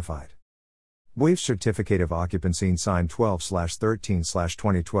Date Certified. Waive Certificate of Occupancy signed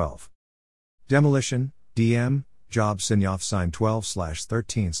 12/13/2012. Demolition, DM, Job Sinyoff signed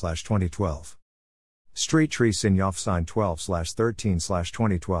 12/13/2012. Street Tree Sinyoff signed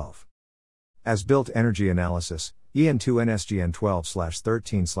 12/13/2012. As Built Energy Analysis, EN2 NSGN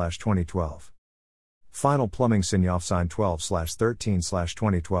 12/13/2012. Final plumbing Signoff sign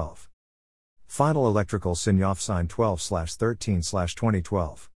 12/13/2012. Final electrical Signoff sign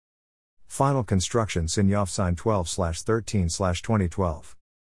 12/13/2012. Final construction Signoff sign 12/13/2012.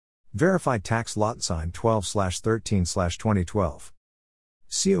 Verified tax lot sign 12/13/2012.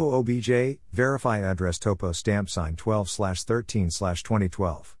 COOBJ, verify address topo stamp sign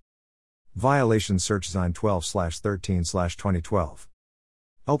 12/13/2012. Violation search sign 12/13/2012.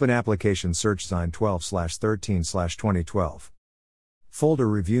 Open application search sign 12/13/2012. Folder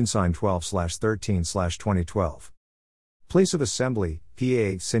review sign 12/13/2012. Place of assembly,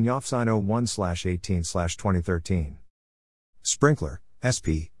 PA, Signoff sign 01/18/2013. Sprinkler,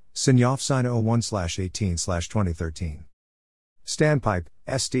 SP, Signoff sign 01/18/2013. Standpipe,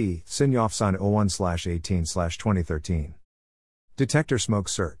 SD, Signoff sign 01/18/2013. Detector smoke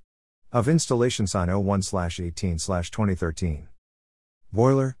cert. Of installation sign 01/18/2013.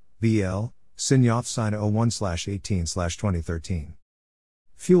 Boiler, BL, Signoff sign 01/18/2013.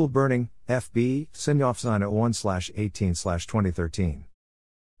 Fuel burning, FB, Signoff sign 01/18/2013.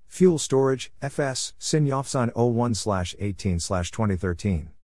 Fuel storage, FS, Signoff sign 01/18/2013.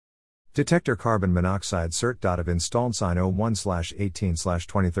 Detector carbon monoxide cert. Of installed sign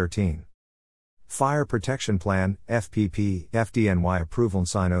 01/18/2013. Fire protection plan, FPP, FDNY approval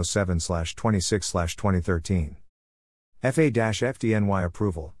sign 07/26/2013. FA-FDNY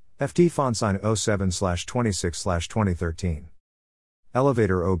approval, FT font sign 07/26/2013.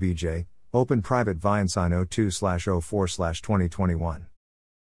 Elevator OBJ, open private vine sign 02/04/2021.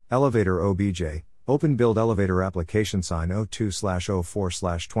 Elevator OBJ, open build elevator application sign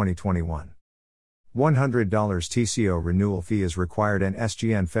 02/04/2021. $100 TCO renewal fee is required and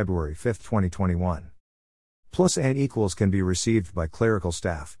SGN February 5, 2021. Plus N equals can be received by clerical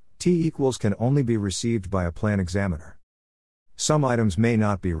staff, T equals can only be received by a plan examiner. Some items may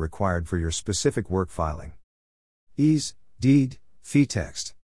not be required for your specific work filing. Ease, deed, fee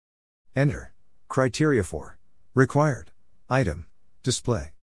text. Enter. Criteria for required item,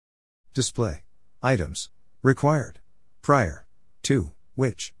 display. Display items required prior to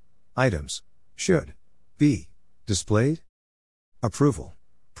which items should be displayed. Approval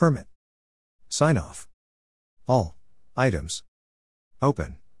permit sign off all items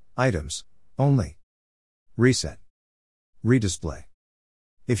open items only reset redisplay.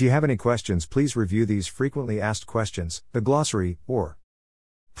 If you have any questions, please review these frequently asked questions, the glossary, or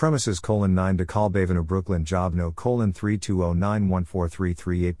premises: (9) to Colbavenu Brooklyn job no: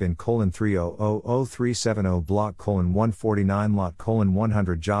 (320914338 bin: (30000370 block: (149 lot: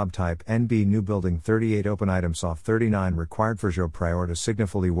 (100 job type NB new building 38 open item soft 39 required for jo prior to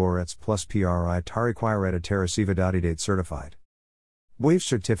signifully warets plus PRI tariquire terrasiva date certified. Waive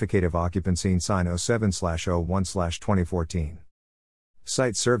certificate of occupancy sign 07/01/2014.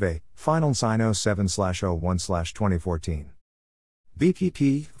 Site survey, final sign 07/01/2014.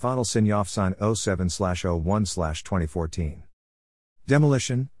 BPP, final Signoff sign 07/01/2014.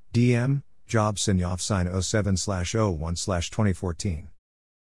 Demolition, DM, job Signoff sign 07/01/2014.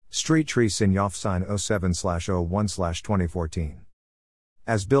 Street tree Signoff sign 07/01/2014.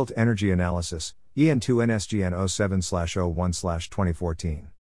 As built energy analysis, EN2 NSGN 07/01/2014.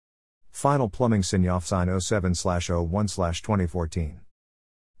 Final plumbing Signoff sign 07/01/2014.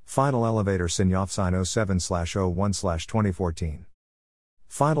 Final elevator Signoff sign 07/01/2014.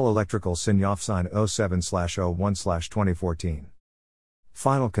 Final electrical Signoff sign 07/01/2014.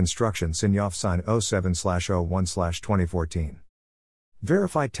 Final construction Signoff sign 07/01/2014.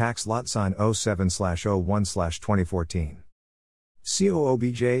 Verified tax lot sign 07/01/2014.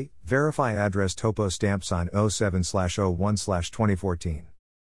 COOBJ, verify address topo stamp sign 07/01/2014.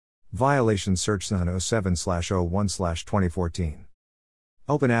 Violation search sign 07/01/2014.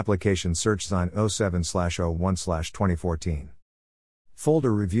 Open application search sign 07/01/2014.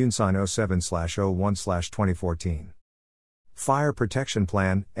 Folder review sign 07/01/2014. Fire protection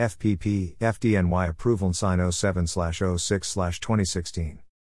plan, FPP, FDNY approval sign 07/06/2016.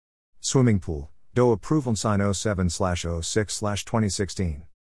 Swimming pool, DO approval sign 07/06/2016.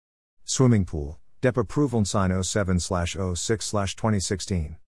 Swimming pool, DEP approval sign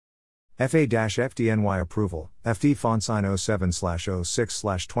 07/06/2016. FA-FDNY approval, FD font sign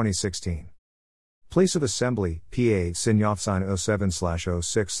 07/06/2016. Place of assembly, PA, Signoff sign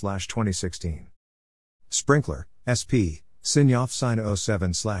 07/06/2016. Sprinkler, SP, Signoff sign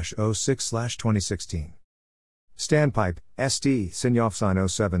 07/06/2016. Standpipe, SD, Signoff sign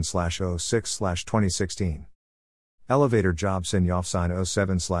 07/06/2016. Elevator job Signoff sign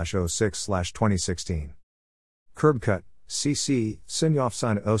 07/06/2016. Curb cut, CC, Signoff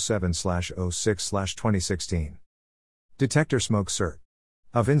sign 07/06/2016. Detector smoke cert.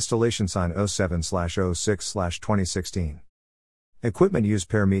 Of installation sign 07/06/2016. Equipment use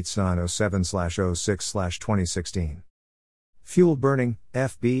permit sign 07/06/2016. Fuel burning,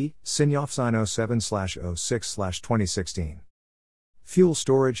 FB, Signoff sign 07/06/2016. Fuel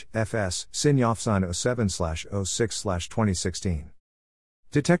storage, FS, Signoff sign 07/06/2016.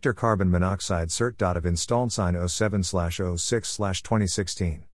 Detector carbon monoxide cert. Of installed sign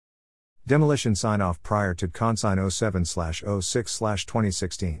 07/06/2016. Demolition sign off prior to consign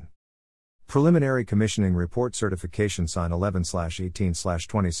 07/06/2016. Preliminary commissioning report certification sign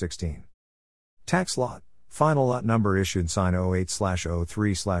 11/18/2016. Tax lot, final lot number issued sign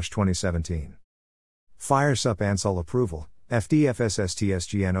 08/03/2017. Fire sup Ansel approval,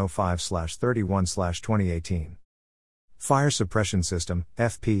 FDFSSTSGN 05/31/2018. Fire suppression system,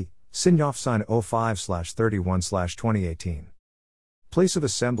 FP, Signoff sign 05/31/2018. Place of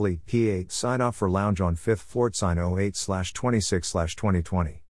assembly, P8 sign off for lounge on 5th floor sign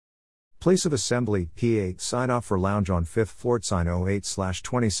 08/26/2020. Place of assembly, P8 sign off for lounge on 5th floor sign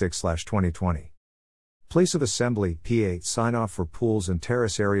 08/26/2020. Place of assembly, P8 sign off for pools and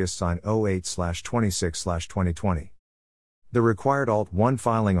terrace areas sign 08/26/2020. The required Alt-1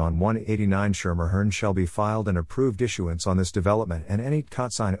 filing on 189 Schermerhorn shall be filed and approved issuance on this development and any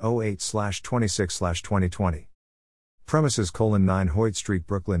COT sign 08/26/2020. Premises: 9 Hoyt Street,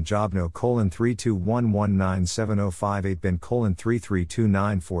 Brooklyn. Job No: 321197058 bin: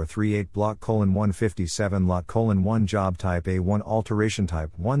 3329438 block: 157 lot: 1 job type A1 alteration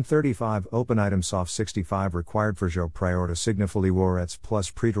type 135 open item soft 65 required for Jo prior to signifully warrets plus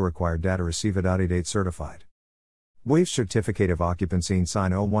pre to required data received date certified. Waive certificate of occupancy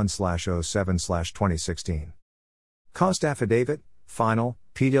sign 01/07/2016. Cost affidavit, final,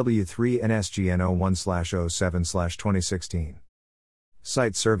 PW3 NSGN 01/07/2016.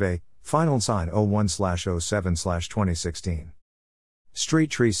 Site survey, final sign 01/07/2016. Street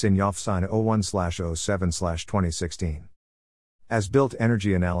tree Signoff sign 01/07/2016. As built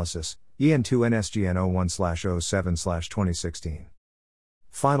energy analysis, EN2 NSGN 01/07/2016.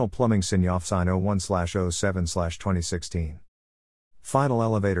 Final plumbing Signoff sign 01/07/2016. Final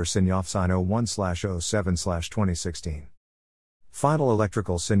elevator Signoff sign 01/07/2016. Final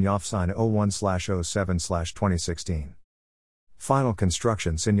electrical Signoff sign 01/07/2016. Final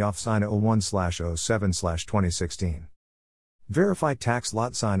construction Signoff sign 01/07/2016. Verify tax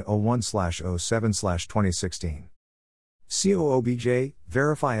lot sign 01/07/2016. COOBJ,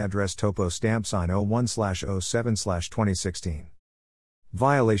 verify address topo stamp sign 01/07/2016.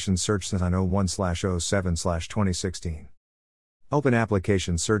 Violation search sign 01/07/2016. Open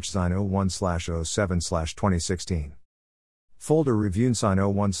application search sign 01/07/2016. Folder review sign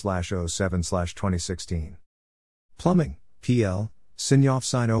 01/07/2016. Plumbing, PL, Signoff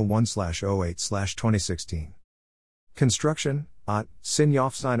sign 01/08/2016. Construction, OT,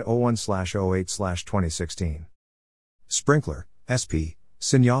 Signoff sign 01/08/2016. Sprinkler, SP,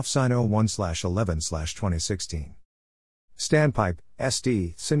 Signoff sign 01/11/2016. Standpipe,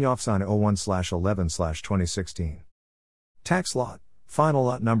 SD, Signoff sign 01/11/2016. Tax lot, final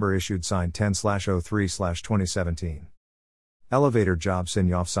lot number issued sign 10/03/2017. Elevator job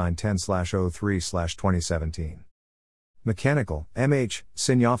Signoff sign 10/03/2017. Mechanical, MH,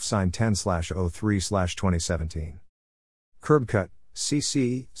 Signoff sign 10/03/2017. Curb cut,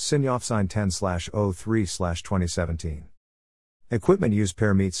 CC, Signoff sign 10/03/2017. Equipment use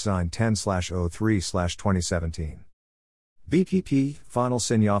permit sign 10/03/2017. BPP, final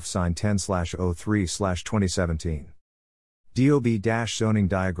Signoff sign 10/03/2017. DOB-zoning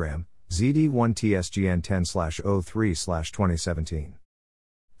diagram, ZD1 TSGN 10/03/2017.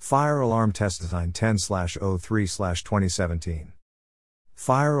 Fire alarm test sign 10/03/2017.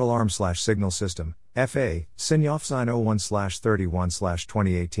 Fire alarm/signal system, FA, Signoff sign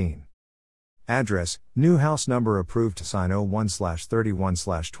 01/31/2018. Address, new house number approved sign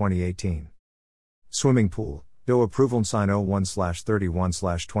 01/31/2018. Swimming pool, DO approval sign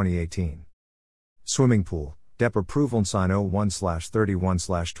 01/31/2018. Swimming pool, DEP approval sign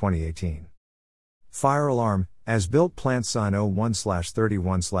 01/31/2018. Fire alarm, as built plant sign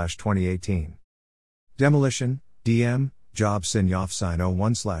 01/31/2018. Demolition, DM, job Signoff sign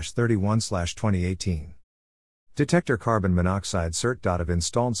 01/31/2018. Detector carbon monoxide cert. Of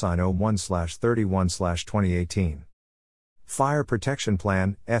installed sign 01/31/2018. Fire protection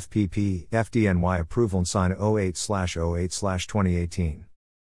plan, FPP, FDNY approval sign 08/08/2018.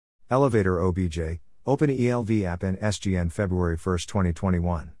 Elevator OBJ, Open ELV app in SGN February 1,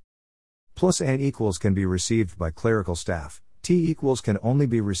 2021. Plus N equals can be received by clerical staff, T equals can only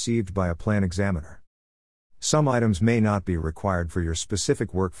be received by a plan examiner. Some items may not be required for your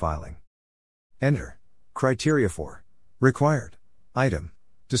specific work filing. Enter. Criteria for required item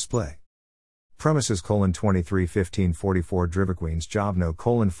Display. Premises: 231544 Drivaqueens Job No: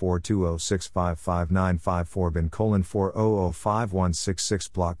 420655954 Bin: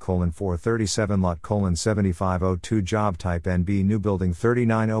 4005166 Block: 437 Lot: 7502 Job Type: NB New Building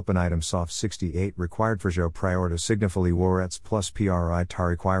 39 Open Item Soft 68 Required for Jo Prior to Signifully Warets plus PRI tar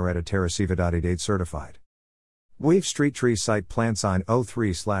require Terrasiva.date Certified. Wave Street Tree Site Plan Sign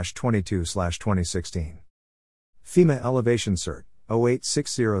 03/22/2016. FEMA Elevation Cert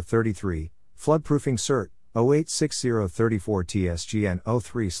 086033 Floodproofing Cert 086034 TSGN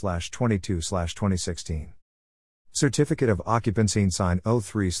 03/22/2016. Certificate of Occupancy Sign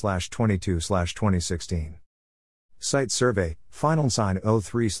 03/22/2016. Site Survey Final Sign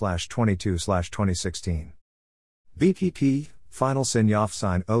 03/22/2016. BPP Final Sign-Off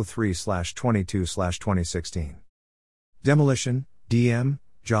Sign 03/22/2016. Demolition DM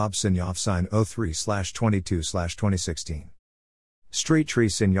Job Sign-Off Sign 03/22/2016. Street Tree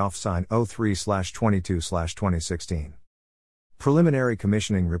Sign-Off Sign 03/22/2016. Preliminary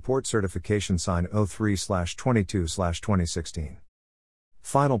Commissioning Report Certification Sign 03/22/2016.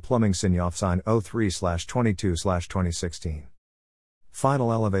 Final Plumbing Sign-Off Sign 03/22/2016.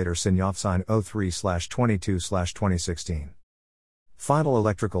 Final Elevator Sign-Off Sign 03/22/2016. Final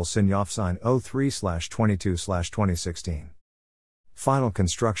Electrical Sign-Off Sign 03/22/2016. Final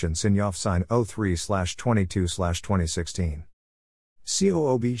Construction Sign-Off Sign 03/22/2016.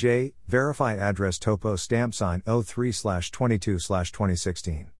 COOBJ, Verify Address Topo Stamp Sign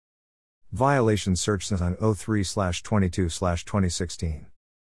 03/22/2016. Violation Search Sign 03/22/2016.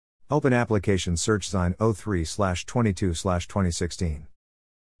 Open Application Search Sign 03/22/2016.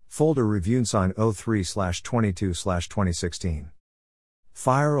 Folder Review Sign 03/22/2016.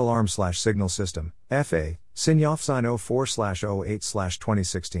 Fire Alarm Signal System, FA, Sign-Off Sign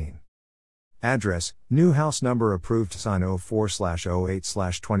 04/08/2016. Address, New House Number Approved Sign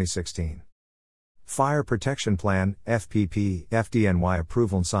 04/08/2016. Fire Protection Plan, FPP, FDNY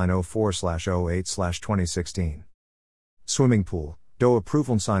Approval Sign 04/08/2016. Swimming Pool, DO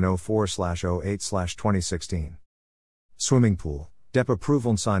Approval Sign 04/08/2016. Swimming Pool, DEP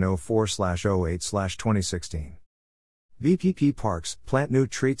Approval Sign 04/08/2016. VPP Parks, Plant New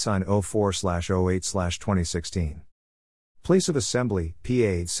Treat Sign 04/08/2016. Place of Assembly,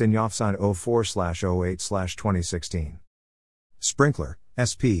 PA, Sign-Off Sign 04/08/2016. Sprinkler,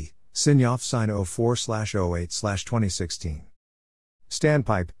 SP, Sign-Off Sign 04/08/2016.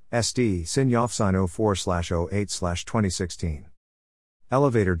 Standpipe, SD, Sign-Off Sign 04/08/2016.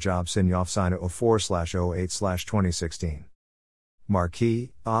 Elevator Job Sign-Off Sign 04/08/2016.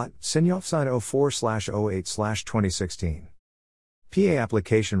 Marquee, OT, Sign-Off Sign 04/08/2016. PA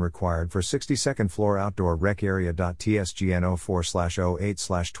application required for 62nd floor outdoor rec area. TSGN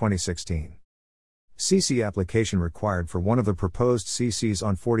 04/08/2016. CC application required for one of the proposed CCs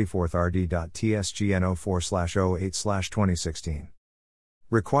on 44th RD. TSGN 04/08/2016.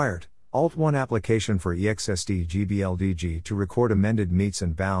 Required, Alt 1 application for EXSD GBLDG to record amended meets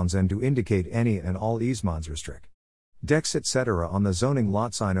and bounds and to indicate any and all easements restrict. Decks etc. on the zoning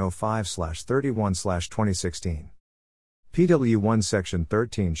lot sign 05/31/2016. PW1 Section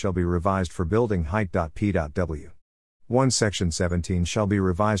 13 shall be revised for building height. P.W. 1 Section 17 shall be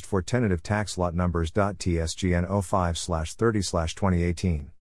revised for tentative tax lot numbers. TSGN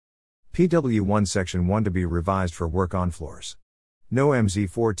 05/30/2018. PW1 Section 1 to be revised for work on floors. No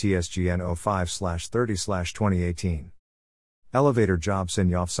MZ4 TSGN 05/30/2018. Elevator Job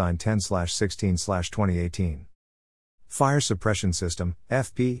Sign-Off Sign 10/16/2018. Fire Suppression System,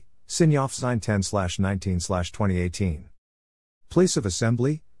 FP, Sign-Off Sign 10/19/2018. Place of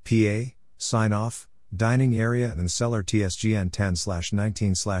Assembly, PA, Sign-Off, Dining Area and Cellar. TSGN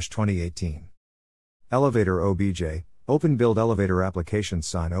 10/19/2018. Elevator OBJ, Open Build Elevator Application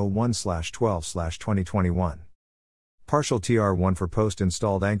Sign 01/12/2021. Partial TR1 for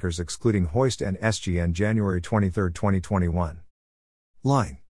post-installed anchors excluding hoist and SGN January 23, 2021.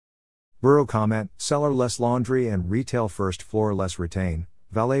 Line. Borough Comment, Cellar less laundry and retail. First floor less retain,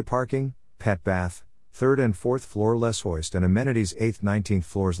 valet parking, pet bath, 3rd and 4th floor less hoist and amenities. 8th 19th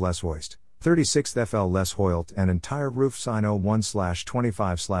floors less hoist, 36th FL less hoist and entire roof. Sign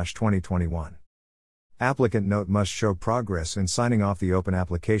 01/25/2021. Applicant note must show progress in signing off the open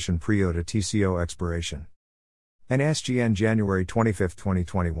application prior to TCO expiration. And SGN January 25,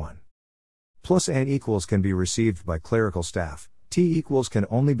 2021. Plus N equals can be received by clerical staff, T equals can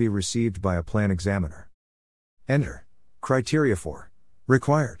only be received by a plan examiner. Enter. Criteria for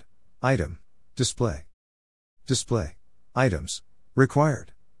required item. Display. Display. Items.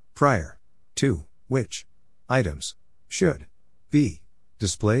 Required. Prior. To which items should be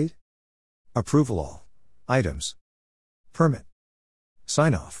displayed. Approval all items. Permit.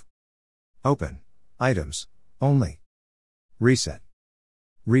 Sign off. Open. Items. Only. Reset.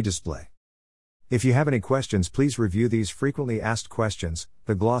 Redisplay. If you have any questions, please review these frequently asked questions,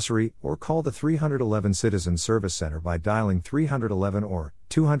 the glossary, or call the 311 Citizen Service Center by dialing 311 or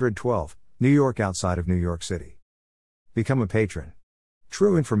 212, New York outside of New York City. Become a patron.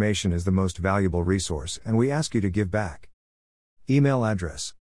 True information is the most valuable resource, and we ask you to give back. Email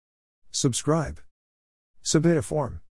address. Subscribe. Submit a form.